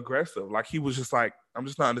really aggressive. Like, he was just like, I'm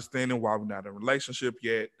just not understanding why we're not in a relationship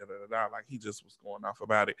yet. Da, da, da, da. Like, he just was going off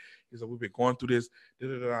about it. He said, we've been going through this. Da,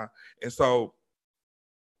 da, da. And so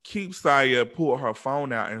Keepsaya pulled her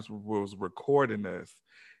phone out and was recording us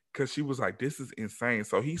because she was like, this is insane.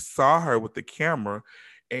 So he saw her with the camera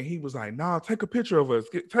and he was like, nah, take a picture of us.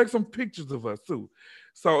 Take some pictures of us too.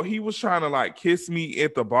 So he was trying to like kiss me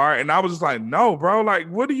at the bar. And I was just like, no, bro, like,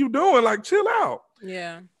 what are you doing? Like, chill out.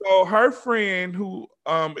 Yeah. So her friend, who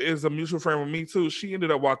is a mutual friend with me too, she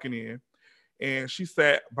ended up walking in and she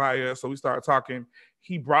sat by us. So we started talking.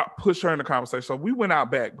 He pushed her in the conversation. So we went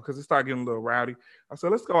out back because it started getting a little rowdy. I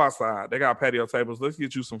said, let's go outside. They got patio tables. Let's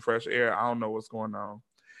get you some fresh air. I don't know what's going on.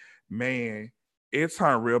 Man, it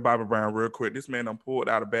turned real Bobby Brown real quick. This man done pulled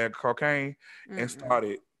out a bag of cocaine and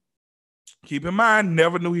started. Keep in mind,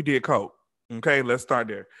 never knew he did coke. Okay, let's start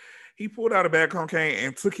there. He pulled out a bag of cocaine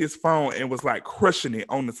and took his phone and was like crushing it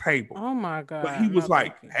on the table. Oh my God. But he was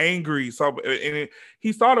like angry. So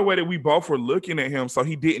he saw the way that we both were looking at him. So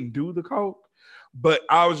he didn't do the coke. But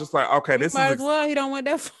I was just like, okay, this might as well. He don't want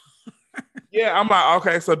that far. Yeah, I'm like,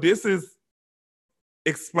 okay, so this is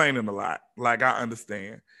explaining a lot. Like, I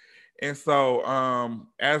understand. And so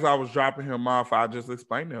as I was dropping him off, I just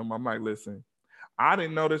explained to him, I'm like, listen, I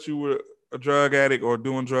didn't know that you were a drug addict or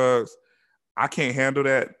doing drugs. I can't handle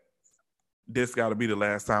that. This got to be the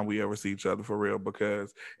last time we ever see each other for real,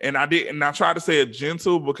 because, and I tried to say it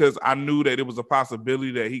gentle because I knew that it was a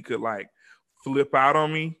possibility that he could like flip out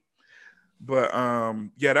on me. But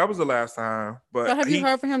yeah, that was the last time. But so have you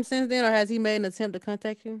heard from him since then, or has he made an attempt to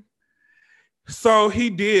contact you? So he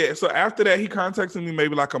did. So after that, he contacted me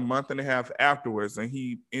maybe like a month and a half afterwards, and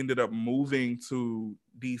he ended up moving to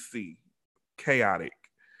DC. Chaotic.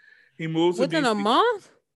 He moved to within DC. A month?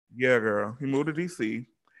 Yeah, girl. He moved to DC.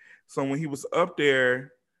 So when he was up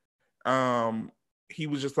there, he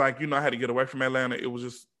was just like, I had to get away from Atlanta. It was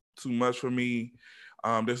just too much for me.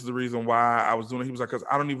 This is the reason why I was doing it. He was like, because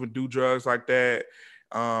I don't even do drugs like that.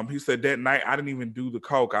 He said that night I didn't even do the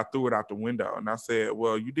coke. I threw it out the window. And I said,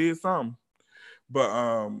 well, you did something. But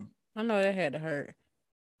I know that had to hurt.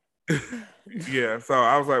 Yeah, so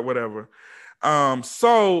I was like, whatever.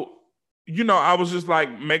 So I was just like,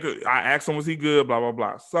 I asked him, was he good? Blah blah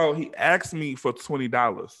blah. So he asked me for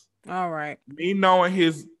 $20. All right. Me knowing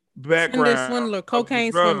his background, swindler,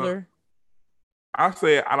 cocaine swindler. I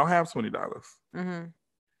said I don't have $20. Mm-hmm.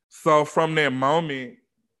 So from that moment,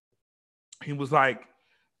 he was like,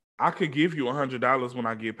 I could give you $100 when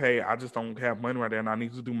I get paid. I just don't have money right there, and I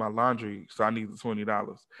need to do my laundry, so I need the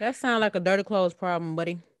 $20. That sounds like a dirty clothes problem,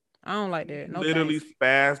 buddy. I don't like that. No, literally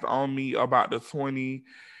spazzed on me about the 20.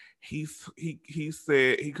 He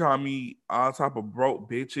said he called me all type of broke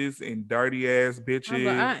bitches and dirty ass bitches.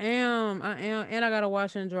 I am, and I got a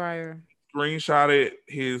washer and dryer. Screenshotted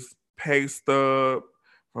his pay stub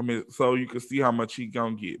from his, so you could see how much he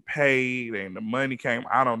gonna get paid, and the money came.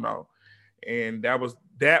 I don't know, and that was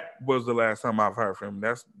the last time I've heard from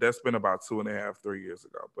him. That's been about 2.5, 3 years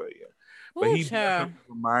ago. But yeah, but he definitely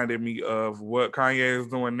reminded me of what Kanye is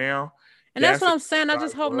doing now. And that's what I'm saying. I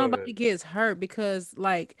just hope nobody gets hurt, because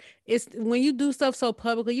like, it's when you do stuff so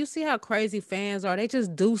publicly, you see how crazy fans are. They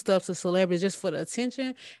just do stuff to celebrities just for the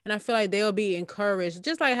attention. And I feel like they'll be encouraged,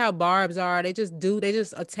 just like how Barbs are. They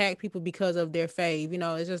just attack people because of their fave.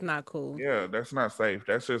 It's just not cool. Yeah, that's not safe.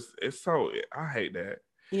 That's just, I hate that.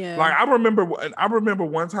 Yeah. Like I remember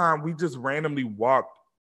one time we just randomly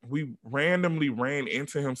ran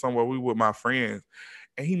into him somewhere. We were with my friends.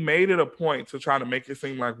 And he made it a point to try to make it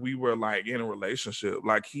seem like we were like in a relationship.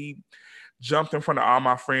 Like he jumped in front of all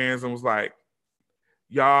my friends and was like,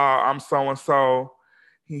 y'all, I'm so-and-so.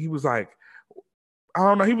 He was like, I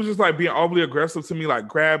don't know. He was just like being overly aggressive to me, like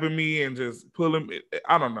grabbing me and just pulling me.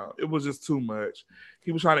 I don't know. It was just too much.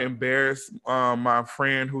 He was trying to embarrass my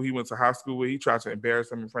friend who he went to high school with. He tried to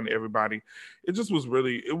embarrass him in front of everybody. It just was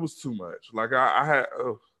it was too much. Like I had,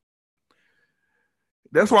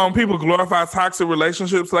 that's why when people glorify toxic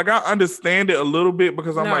relationships, like I understand it a little bit,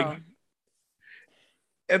 because I'm like,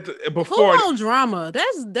 before. Who on drama?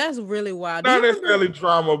 That's really wild. Not necessarily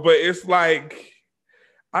drama, but it's like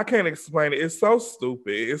I can't explain it. It's so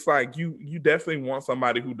stupid. It's like you definitely want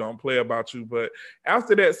somebody who don't play about you. But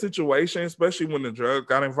after that situation, especially when the drugs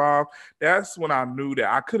got involved, that's when I knew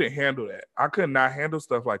that I couldn't handle that. I could not handle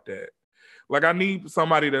stuff like that. Like I need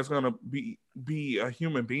somebody that's gonna be a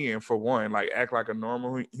human being for one, like act like a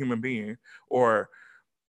normal human being, or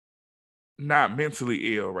not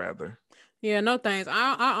mentally ill, rather. Yeah, no thanks.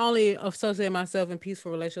 I only associate myself in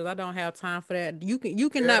peaceful relationships. I don't have time for that. You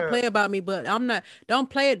can not play about me, but I'm not. Don't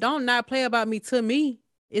play it. Don't not play about me to me.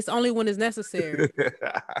 It's only when it's necessary.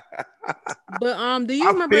 But do you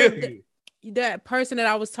remember that person that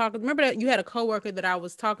I was talking? Remember that you had a coworker that I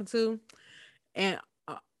was talking to, and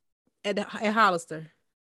at Hollister.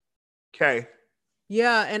 Okay.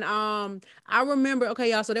 Yeah, and I remember.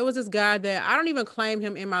 Okay, y'all. So there was this guy that I don't even claim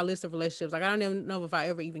him in my list of relationships. Like I don't even know if I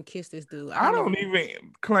ever even kissed this dude. I don't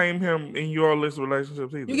even claim him in your list of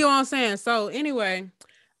relationships either. You get what I'm saying? So anyway,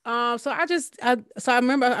 so I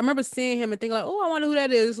remember seeing him and thinking like, oh, I wonder who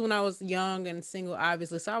that is when I was young and single,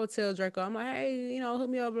 obviously. So I would tell Draco, I'm like, hey, hook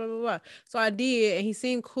me up, blah blah blah. So I did, and he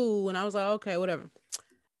seemed cool, and I was like, okay, whatever.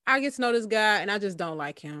 I get to know this guy, and I just don't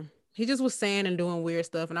like him. He just was saying and doing weird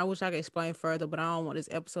stuff, and I wish I could explain further, but I don't want this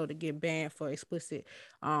episode to get banned for explicit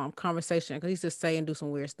conversation because he's just saying and do some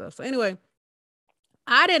weird stuff. So anyway,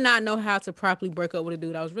 I did not know how to properly break up with a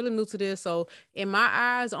dude. I was really new to this. So in my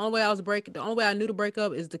eyes, the only way I knew to break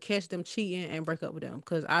up is to catch them cheating and break up with them.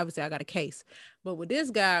 Because obviously I got a case. But with this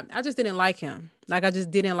guy, I just didn't like him. Like I just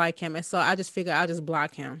didn't like him. And so I just figured I'll just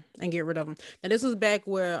block him and get rid of him. And this was back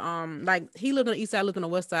where like he lived on the east side, I lived on the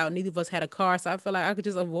west side. Neither of us had a car. So I felt like I could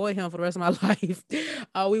just avoid him for the rest of my life.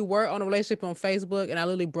 We were on a relationship on Facebook and I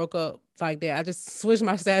literally broke up like that. I just switched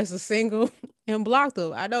my status to single and blocked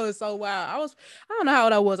him. I know it's so wild. I don't know how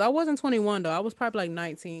old I was. I wasn't 21 though. I was probably like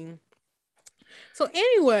 19. So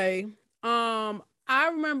anyway, I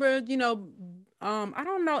remember, I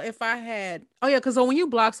don't know if I had, because so when you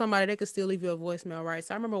block somebody, they could still leave you a voicemail, right?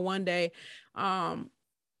 So I remember one day,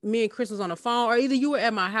 me and Chris was on the phone, or either you were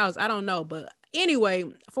at my house, I don't know. But anyway,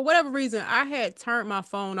 for whatever reason, I had turned my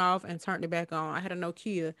phone off and turned it back on. I had a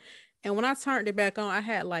Nokia. And when I turned it back on, I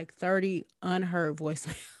had like 30 unheard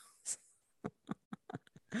voicemails.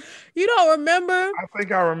 You don't remember? I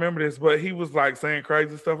think I remember this, but he was like saying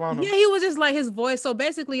crazy stuff on him. Yeah, he was just like his voice. So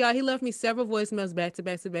basically, y'all, he left me several voicemails back to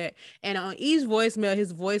back to back. And on each voicemail,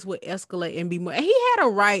 his voice would escalate and be more. And he had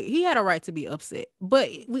a right to be upset. But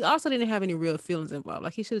we also didn't have any real feelings involved.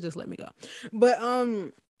 Like he should have just let me go. But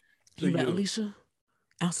he was like, Alicia,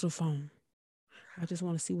 answer the phone. I just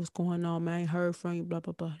want to see what's going on, man. I ain't heard from you, blah,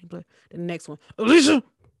 blah, blah. The next one, Alicia,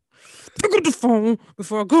 pick up the phone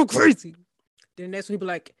before I go crazy. Then the next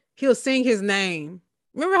one, he'll sing his name.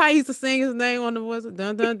 Remember how he used to sing his name on the voice?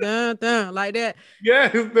 Dun, dun, dun, dun, like that.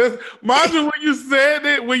 Yes, mind you, when you said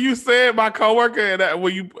it, when you said my coworker, and I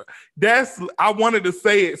wanted to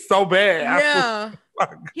say it so bad. Yeah.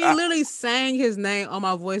 He literally sang his name on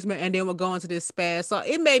my voicemail and then would go into this spaz. So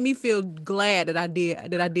it made me feel glad that I did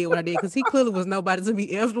what I did because he clearly was nobody to be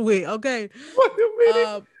effed with. Okay.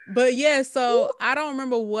 But yeah, so I don't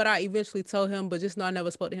remember what I eventually told him, but just know I never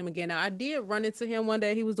spoke to him again. Now I did run into him one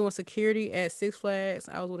day. He was doing security at Six Flags.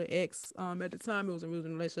 I was with an ex at the time. It was a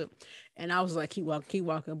relationship. And I was like, keep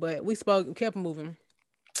walking. But we spoke, kept moving.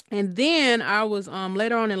 And then I was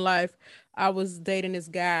later on in life, I was dating this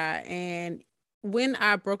guy, and when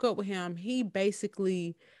I broke up with him, he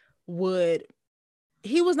basically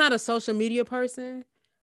he was not a social media person,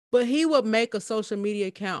 but he would make a social media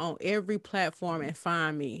account on every platform and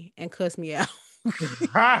find me and cuss me out. That's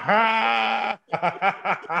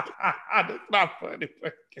not funny.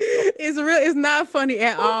 It's not funny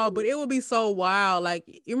at all, but it would be so wild. Like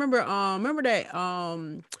you remember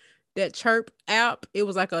that Chirp app? It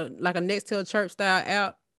was like a Nextel Chirp style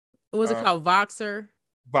app. What was it called? Voxer?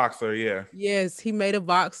 Voxer, yeah. Yes, he made a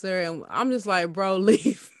Voxer, and I'm just like, bro,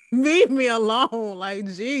 leave me alone. Like,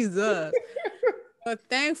 Jesus. But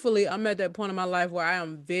thankfully, I'm at that point in my life where I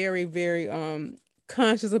am very, very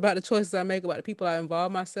conscious about the choices I make, about the people I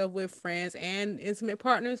involve myself with, friends and intimate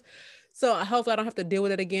partners. So hopefully I don't have to deal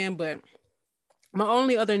with it again. But my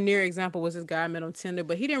only other near example was this guy I met on Tinder,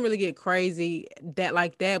 but he didn't really get crazy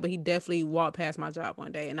like that, but he definitely walked past my job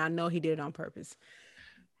one day, and I know he did it on purpose.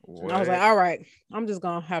 I was like, all right, I'm just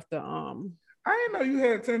gonna have to I didn't know you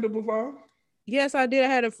had Tinder before. Yes, I did. I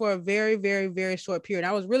had it for a very, very, very short period.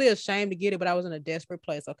 I was really ashamed to get it, but I was in a desperate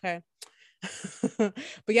place. Okay. But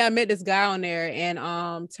yeah, I met this guy on there,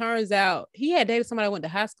 and turns out he had dated somebody I went to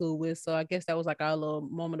high school with. So I guess that was like our little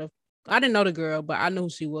moment of, I didn't know the girl, but I knew who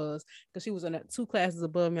she was because she was in 2 classes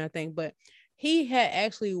above me, I think. But he had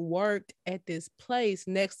actually worked at this place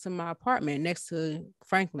next to my apartment, next to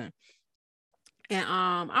Franklin. And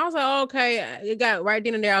I was like, oh, okay. It got right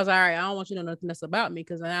then and there. I was like, all right, I don't want you to know nothing else about me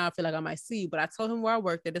because now I feel like I might see you. But I told him where I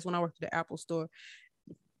worked at. That's when I worked at the Apple store.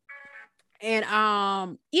 And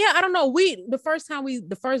yeah, I don't know. The first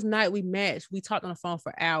night we matched, we talked on the phone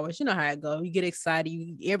for hours. You know how it goes. You get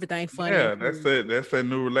excited, everything funny. Yeah, that's it. That's that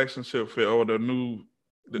new relationship fit or the new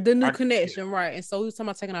connection, right? And so we was talking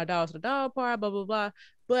about taking our dogs to the dog park, blah blah blah.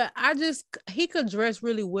 But he could dress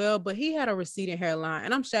really well, but he had a receding hairline,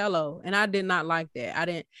 and I'm shallow, and I did not like that.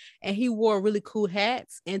 And he wore really cool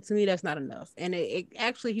hats, and to me, that's not enough. And it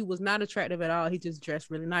actually, he was not attractive at all. He just dressed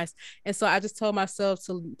really nice, and so I just told myself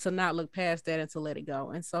to not look past that and to let it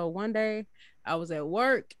go. And so one day, I was at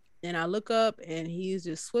work, and I look up, and he's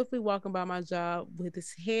just swiftly walking by my job with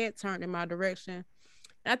his head turned in my direction.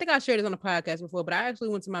 And I think I shared this on the podcast before, but I actually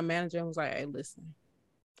went to my manager and was like, hey, listen,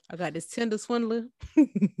 I got this Tinder swindler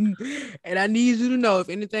and I need you to know if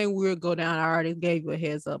anything weird go down, I already gave you a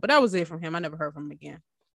heads up. But that was it from him. I never heard from him again.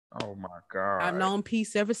 Oh my God. I've known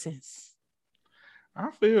peace ever since.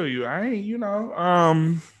 I feel you. I ain't,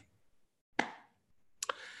 I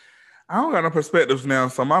don't got no perspectives now.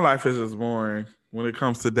 So my life is just boring when it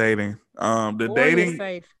comes to dating. Dating is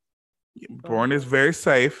safe. Boring is very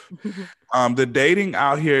safe. The dating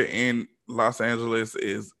out here in Los Angeles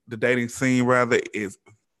the dating scene is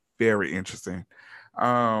very interesting.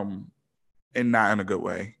 And not in a good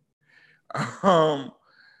way.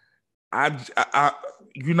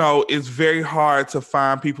 It's very hard to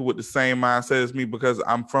find people with the same mindset as me because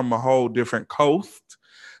I'm from a whole different coast.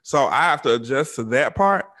 So I have to adjust to that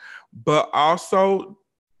part. But also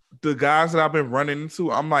the guys that I've been running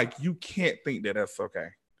into, I'm like, you can't think that that's okay.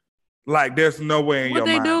 Like, there's no way in your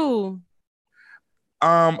mind. What they do?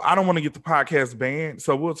 I don't want to get the podcast banned,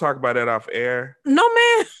 so we'll talk about that off air. No,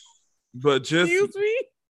 man. But just... Excuse me?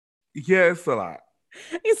 Yeah, it's a lot.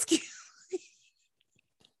 Excuse me.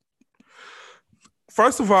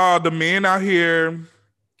 First of all, the men out here,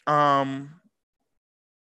 the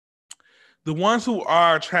ones who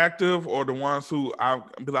are attractive or the ones who I'll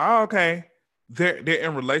be like, oh, okay, they're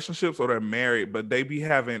in relationships or they're married, but they be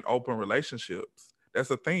having open relationships. That's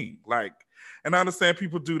a thing. Like, and I understand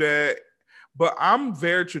people do that, but I'm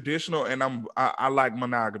very traditional and I like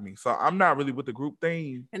monogamy. So I'm not really with the group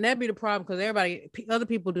thing. And that'd be the problem because other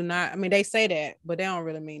people do not. I mean, they say that, but they don't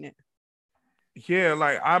really mean it. Yeah,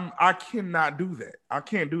 like I cannot do that. I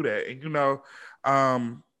can't do that.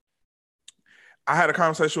 And I had a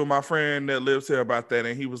conversation with my friend that lives here about that,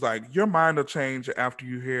 and he was like, your mind will change after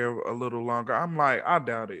you hear a little longer. I'm like, I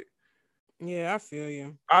doubt it. Yeah, I feel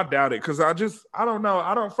you. I doubt it because I don't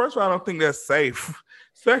know. First of all, I don't think that's safe.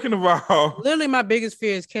 Second of all, literally my biggest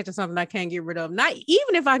fear is catching something I can't get rid of. Not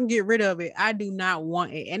even if I can get rid of it, I do not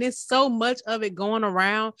want it. And it's so much of it going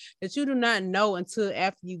around that you do not know until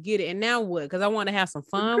after you get it. And now what? Because I want to have some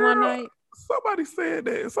fun one night. Somebody said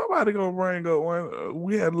that. Somebody gonna bring up one.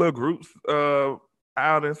 We had little groups out,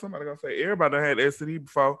 and somebody gonna say everybody done had STD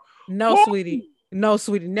before. No, what?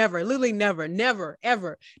 Sweetie, never. Literally never,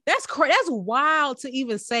 ever. That's wild to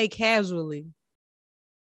even say casually.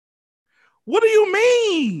 What do you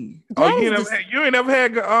mean? You ain't never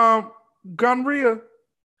had gonorrhea?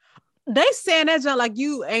 They saying that junk like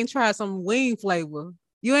you ain't tried some wing flavor.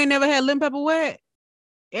 You ain't never had lemon pepper wet?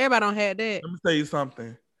 Everybody don't have that. Let me tell you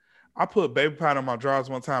something. I put baby powder in my drawers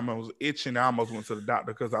one time and I was itching. I almost went to the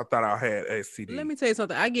doctor because I thought I had STD. Let me tell you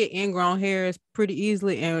something. I get ingrown hairs pretty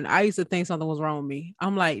easily, and I used to think something was wrong with me.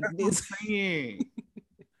 I'm like, this.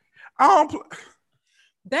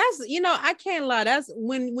 That's, I can't lie. That's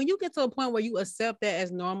when you get to a point where you accept that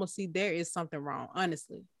as normalcy, there is something wrong,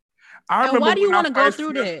 honestly. And why do you want to go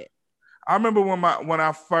through that? I remember when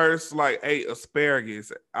I first ate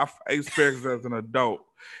asparagus. I ate asparagus as an adult.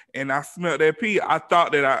 And I smelled that pee. I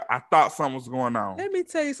thought something was going on. Let me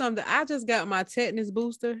tell you something. I just got my tetanus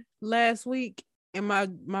booster last week, and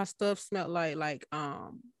my stuff smelled like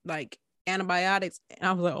antibiotics. And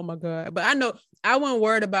I was like, oh my God. But I know I wasn't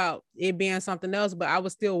worried about it being something else, but I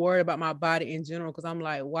was still worried about my body in general because I'm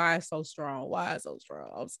like, why is so strong? Why is so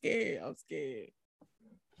strong? I'm scared.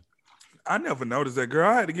 I never noticed that, girl.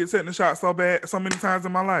 I had to get tetanus shot so many times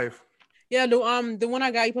in my life. Yeah, the one I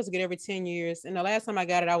got, you're supposed to get every 10 years. And the last time I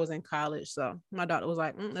got it, I was in college. So my doctor was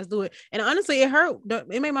like, let's do it. And honestly, it hurt.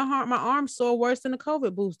 It made my arm sore worse than the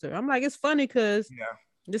COVID booster. I'm like, it's funny because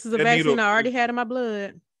this is a vaccine I already had in my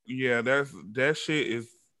blood. Yeah, that's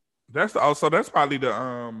probably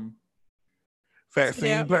the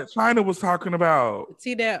vaccine Black China was talking about.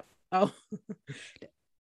 Tdap. Oh.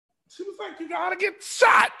 She was like, you gotta get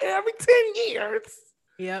shot every 10 years.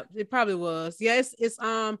 Yep, it probably was. Yeah,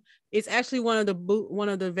 it's actually one of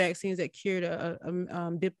the vaccines that cured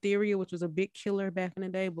diphtheria, which was a big killer back in the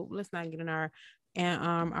day. But let's not get in our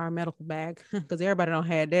medical bag because everybody don't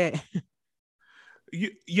have that.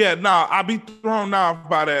 Yeah, no, I be thrown off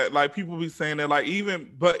by that. Like people be saying that, like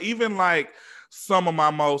even like some of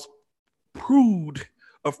my most prude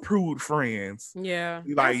friends, Yeah,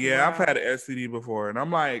 like I've had an STD before, and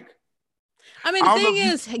I'm like. I mean, the thing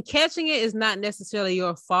is, catching it is not necessarily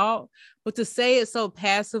your fault, but to say it so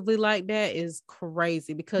passively like that is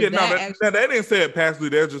crazy because they didn't say it passively.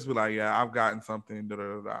 They'll just be like, "Yeah, I've gotten something." Da,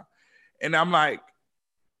 da, da. And I'm like,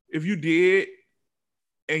 if you did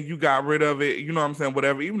and you got rid of it, you know what I'm saying?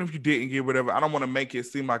 Whatever. Even if you didn't get rid of it, I don't want to make it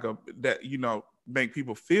seem like make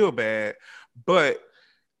people feel bad, but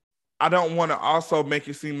I don't want to also make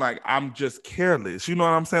it seem like I'm just careless. You know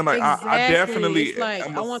what I'm saying? Like exactly. I definitely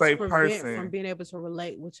am a safe person from being able to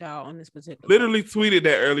relate with y'all on this particular. Literally tweeted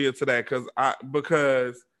that earlier today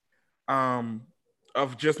because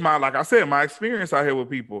of just like I said, my experience out here with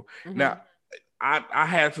people. Mm-hmm. Now I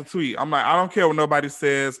had to tweet. I'm like, I don't care what nobody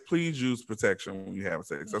says. Please use protection when you have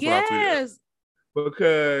sex. That's what I tweeted.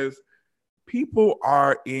 Because people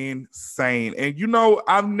are insane. And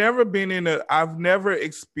I've never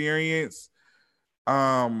experienced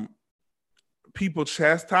people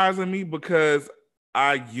chastising me because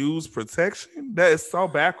I use protection. That is so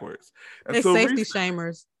backwards. They're safety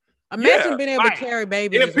shamers. Imagine being able to carry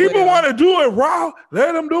babies. If people want to do it raw,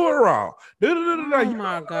 let them do it raw. Oh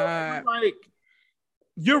my God. Like,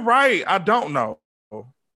 you're right. I don't know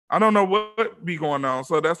what be going on.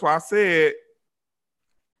 So that's why I said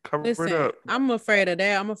cover it up. I'm afraid of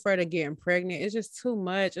that. I'm afraid of getting pregnant. It's just too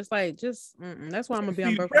much. It's like that's why I'm gonna be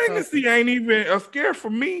on birth control. Pregnancy ain't even a scare for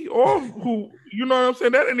me or who. You know what I'm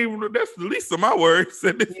saying? That ain't even. That's the least of my worries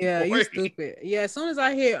at this point. You stupid. Yeah. As soon as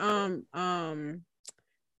I hear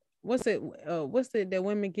what's it that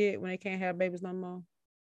women get when they can't have babies no more?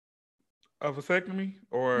 A vasectomy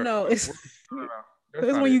or no? It's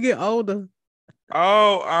when you get older.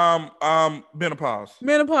 Oh, menopause.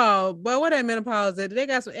 But what that menopause is? They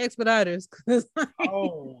got some expediters.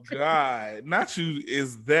 Oh God, not you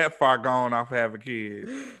is that far gone off having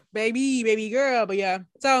kids, baby girl. But yeah,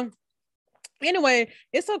 so anyway,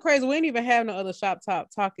 it's so crazy. We ain't even have no other topics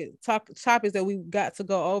that we got to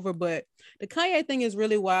go over. But the Kanye thing is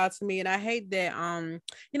really wild to me, and I hate that.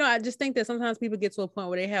 I just think that sometimes people get to a point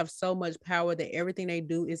where they have so much power that everything they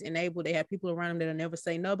do is enabled. They have people around them that'll never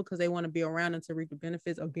say no because they want to be around them to reap the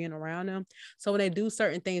benefits of being around them. So when they do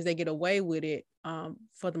certain things, they get away with it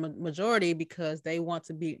for the majority because people want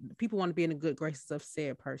to be in the good graces of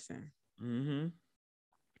said person. Mm-hmm.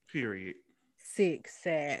 Period. Sick,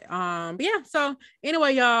 sad. But yeah, so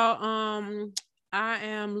anyway, y'all, I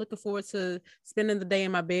am looking forward to spending the day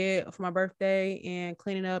in my bed for my birthday and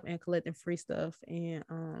cleaning up and collecting free stuff. And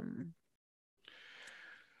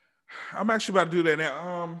I'm actually about to do that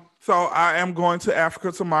now. So I am going to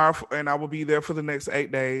Africa tomorrow, and I will be there for the next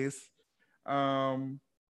 8 days. The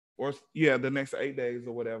next 8 days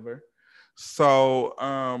or whatever. So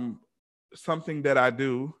something that I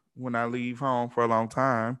do when I leave home for a long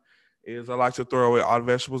time is I like to throw away all the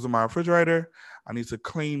vegetables in my refrigerator. I need to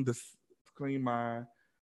clean my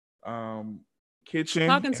kitchen.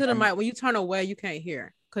 Talking to the mic. When you turn away, you can't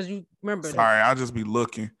hear because you remember. Sorry, I'll just be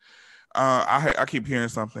looking. I keep hearing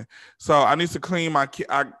something. So I need to clean my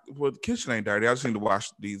the kitchen ain't dirty. I just need to wash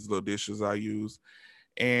these little dishes I use.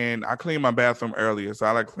 And I cleaned my bathroom earlier. So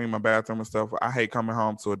I like to clean my bathroom and stuff. I hate coming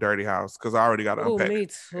home to a dirty house because I already got to unpack. Oh, me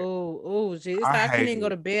too. Oh, geez. I can't even go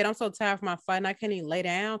to bed. I'm so tired from my fight and I can't even lay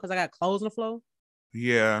down because I got clothes on the floor.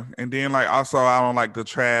 Yeah. And then also I don't like the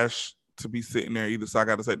trash to be sitting there either. So I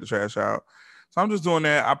got to take the trash out. So I'm just doing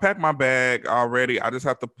that. I packed my bag already. I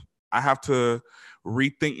have to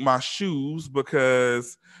rethink my shoes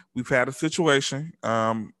because we've had a situation.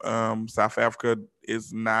 South Africa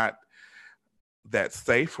is not that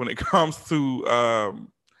safe when it comes to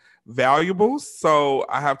valuables. So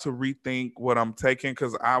I have to rethink what I'm taking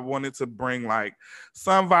because I wanted to bring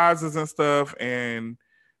sun visors and stuff. And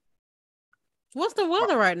what's the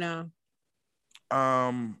weather right now?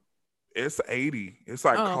 It's 80. It's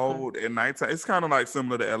cold at nighttime. It's kind of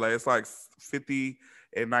similar to LA. It's 50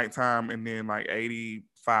 at nighttime and then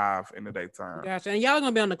 85 in the daytime. Gotcha. And y'all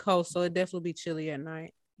gonna be on the coast, so it definitely be chilly at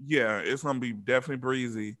night. Yeah, it's gonna be definitely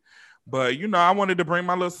breezy. But I wanted to bring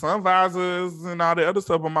my little sun visors and all the other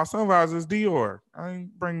stuff, but my sun visors Dior. I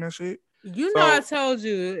ain't bring that shit. I told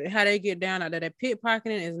you how they get down out there. That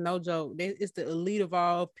pickpocketing is no joke. It's the elite of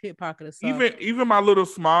all pickpocketers. Even my little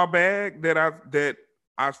small bag that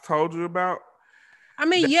I told you about. I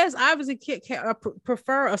mean, yes, obviously I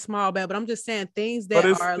prefer a small bag, but I'm just saying things that but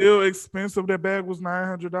it's are still expensive. That bag was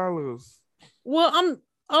 $900. well, I'm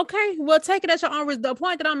okay. Well, take it at your own risk. The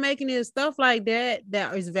point that I'm making is stuff like that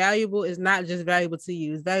is valuable is not just valuable to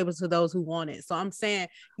you; it's valuable to those who want it. So I'm saying,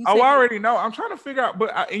 I already know. I'm trying to figure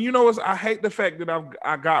out, and you know what? I hate the fact that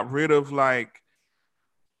I got rid of like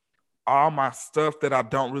all my stuff that I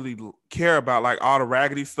don't really care about, like all the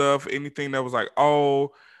raggedy stuff, anything that was like,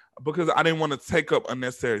 because I didn't want to take up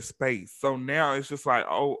unnecessary space. So now it's just like,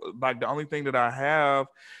 like the only thing that I have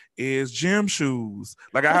is gym shoes.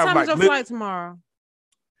 Like what I have time like is your flight tomorrow?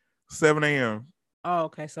 7 a.m. Oh,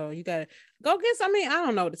 okay. So you gotta go get some. I mean, I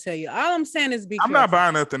don't know what to tell you. All I'm saying is I'm not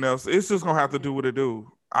buying nothing else. It's just gonna have to do what it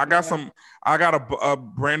do. I got a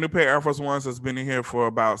brand new pair of Air Force Ones that's been in here for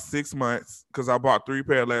about 6 months because I bought 3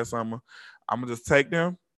 pair last summer. I'm gonna just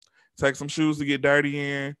take some shoes to get dirty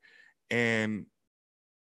in, and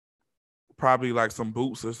probably like some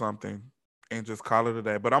boots or something, and just call it a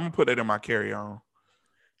day. But I'm gonna put that in my carry-on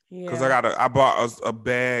because I bought a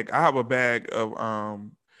bag. I have a bag of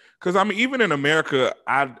because I mean, even in America,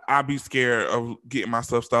 I'd be scared of getting my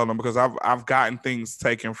stuff stolen because I've gotten things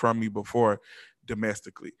taken from me before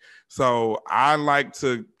domestically. So I like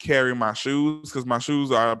to carry my shoes because my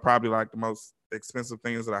shoes are probably like the most expensive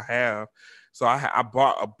things that I have. So I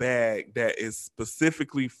bought a bag that is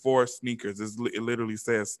specifically for sneakers. It literally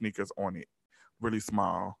says sneakers on it, really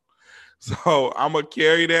small. So I'm gonna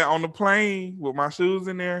carry that on the plane with my shoes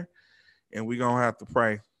in there, and we're gonna have to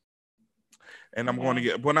pray. And I'm going to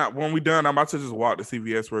get when we done, I'm about to just walk to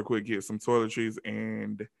CVS real quick, get some toiletries,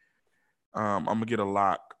 and I'm gonna get a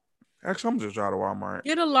lock. Actually, I'm just driving to Walmart.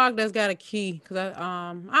 Get a lock that's got a key, because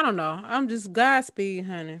I don't know. I'm just Godspeed,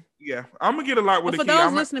 honey. Yeah, I'm gonna get a lock with a key. For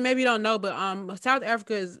those listening, maybe you don't know, but South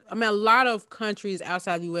Africa is. I mean, a lot of countries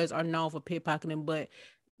outside the U.S. are known for pickpocketing, but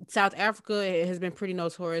South Africa has been pretty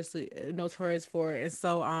notorious for it. And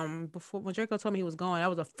so before when Draco told me he was going, that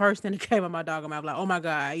was the first thing that came out my dog. I'm like, oh my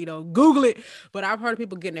God, Google it. But I've heard of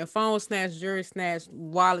people getting their phone snatched, jewelry snatched,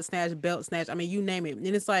 wallet snatched, belt snatched. I mean, you name it. And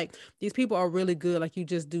it's like these people are really good. Like you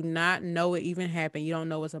just do not know it even happened. You don't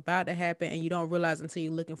know what's about to happen, and you don't realize until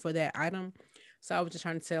you're looking for that item. So I was just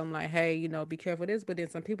trying to tell them like, hey, be careful of this. But then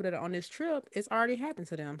some people that are on this trip, it's already happened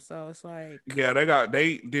to them. So it's like, yeah,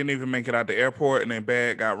 they didn't even make it out the airport, and their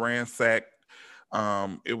bag got ransacked.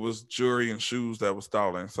 It was jewelry and shoes that was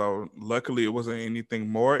stolen. So luckily, it wasn't anything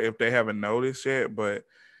more. If they haven't noticed yet, but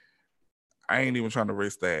I ain't even trying to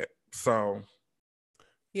risk that. So.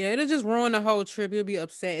 Yeah, it'll just ruin the whole trip. You'll be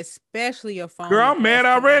upset, especially your phone. Girl, I'm mad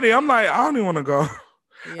already. I'm like, I don't even want to go.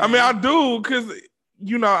 Yeah. I mean, I do because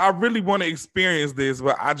I really want to experience this,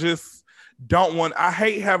 but I just don't want. I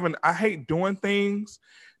hate doing things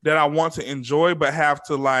that I want to enjoy, but have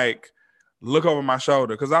to like look over my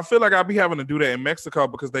shoulder because I feel like I'll be having to do that in Mexico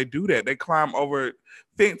because they do that. They climb over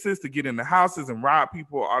fences to get in the houses and rob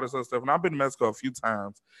people, all this other stuff. And I've been to Mexico a few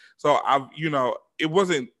times, so it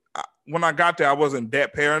wasn't. When I got there, I wasn't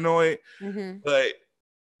that paranoid, but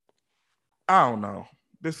I don't know.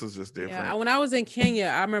 This is just different. Yeah, when I was in Kenya,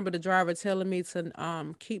 I remember the driver telling me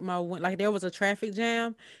to keep my like there was a traffic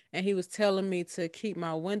jam, and he was telling me to keep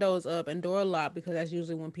my windows up and door locked because that's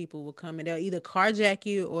usually when people will come and they'll either carjack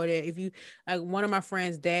you or if you like one of my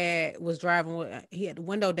friend's dad was driving he had the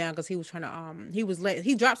window down because he was trying to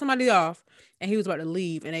he dropped somebody off and he was about to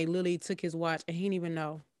leave and they literally took his watch and he didn't even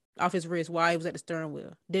know off his wrist while he was at the steering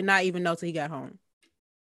wheel. Did not even know till he got home.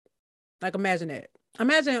 Like imagine that.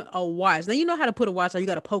 Imagine a watch. Now you know how to put a watch on. You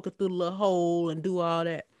got to poke it through the little hole and do all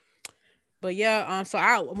that. But yeah, so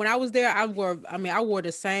when I was there, I wore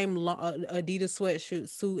the same Adidas sweatshirt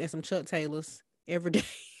suit and some Chuck Taylors every day.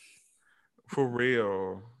 For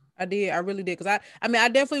real. I did. I really did. Cause I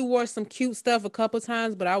definitely wore some cute stuff a couple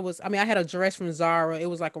times, but I had a dress from Zara. It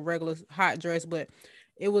was like a regular hot dress, but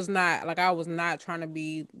it was not like I was not trying to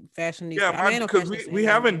be fashionista. Yeah, because we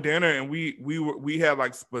having dinner and we had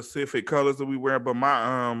like specific colors that we wear, but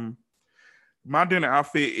my dinner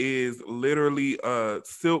outfit is literally a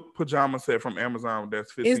silk pajama set from Amazon.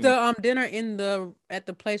 That's 15. Is the dinner at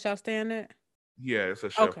the place y'all staying at? Yeah, it's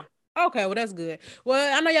a chef. Okay, well that's good.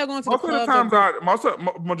 Well, I know y'all going to the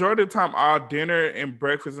club. Majority of the time, our dinner and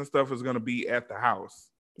breakfast and stuff is gonna be at the house.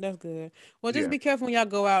 That's good. Well, just be careful when y'all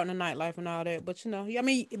go out in the nightlife and all that. But I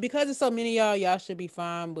mean, because it's so many of y'all should be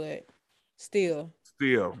fine. But still,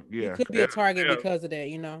 yeah, you could be a target because of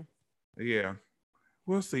that. Yeah,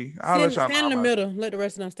 we'll see. Stand in the middle. Let the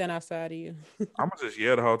rest of them stand outside of you. I'm gonna just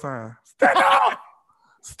yell the whole time. Stand up!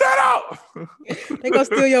 Stand up! They gonna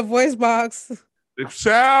steal your voice box.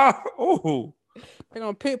 Child, oh, They're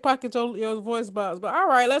gonna pickpocket your voice box. But all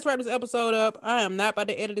right, let's wrap this episode up. I am not about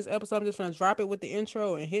to edit this episode. I'm just gonna drop it with the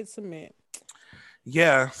intro and hit submit.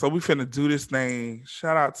 Yeah, so we finna do this thing.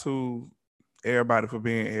 Shout out to everybody for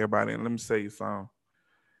being everybody. And let me say you something.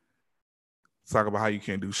 Talk about how you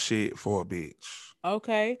can't do shit for a bitch.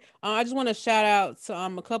 Okay. I just want to shout out to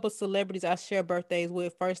a couple celebrities I share birthdays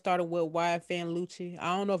with. First started with YFN Lucci.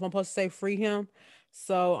 I don't know if I'm supposed to say free him.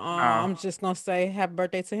 So I'm just gonna say happy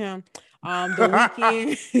birthday to him. The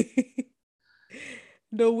weekend.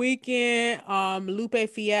 The weekend, Lupe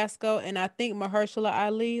Fiasco, and I think Mahershala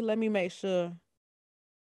Ali. Let me make sure.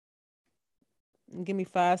 Give me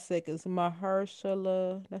 5 seconds.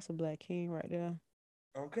 Mahershala, that's a Black King right there.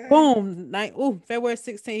 Okay. Boom. February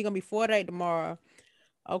 16th. You're gonna be 48 tomorrow.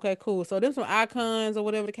 Okay, cool. So there's some icons or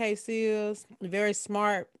whatever the case is. Very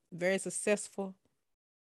smart, very successful,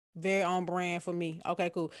 very on brand for me. Okay,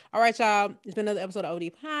 cool. All right, y'all. It's been another episode of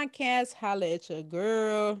OD Podcast. Holla at your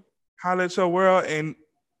girl. Holla at your world and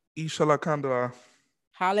Ishala Kandala.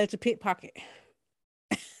 Holla at your pickpocket.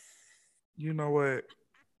 You know what?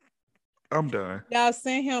 I'm done. Y'all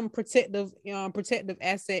send him protective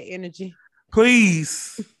asset energy.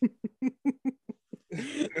 Please.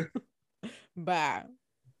 Bye.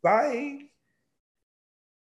 Bye.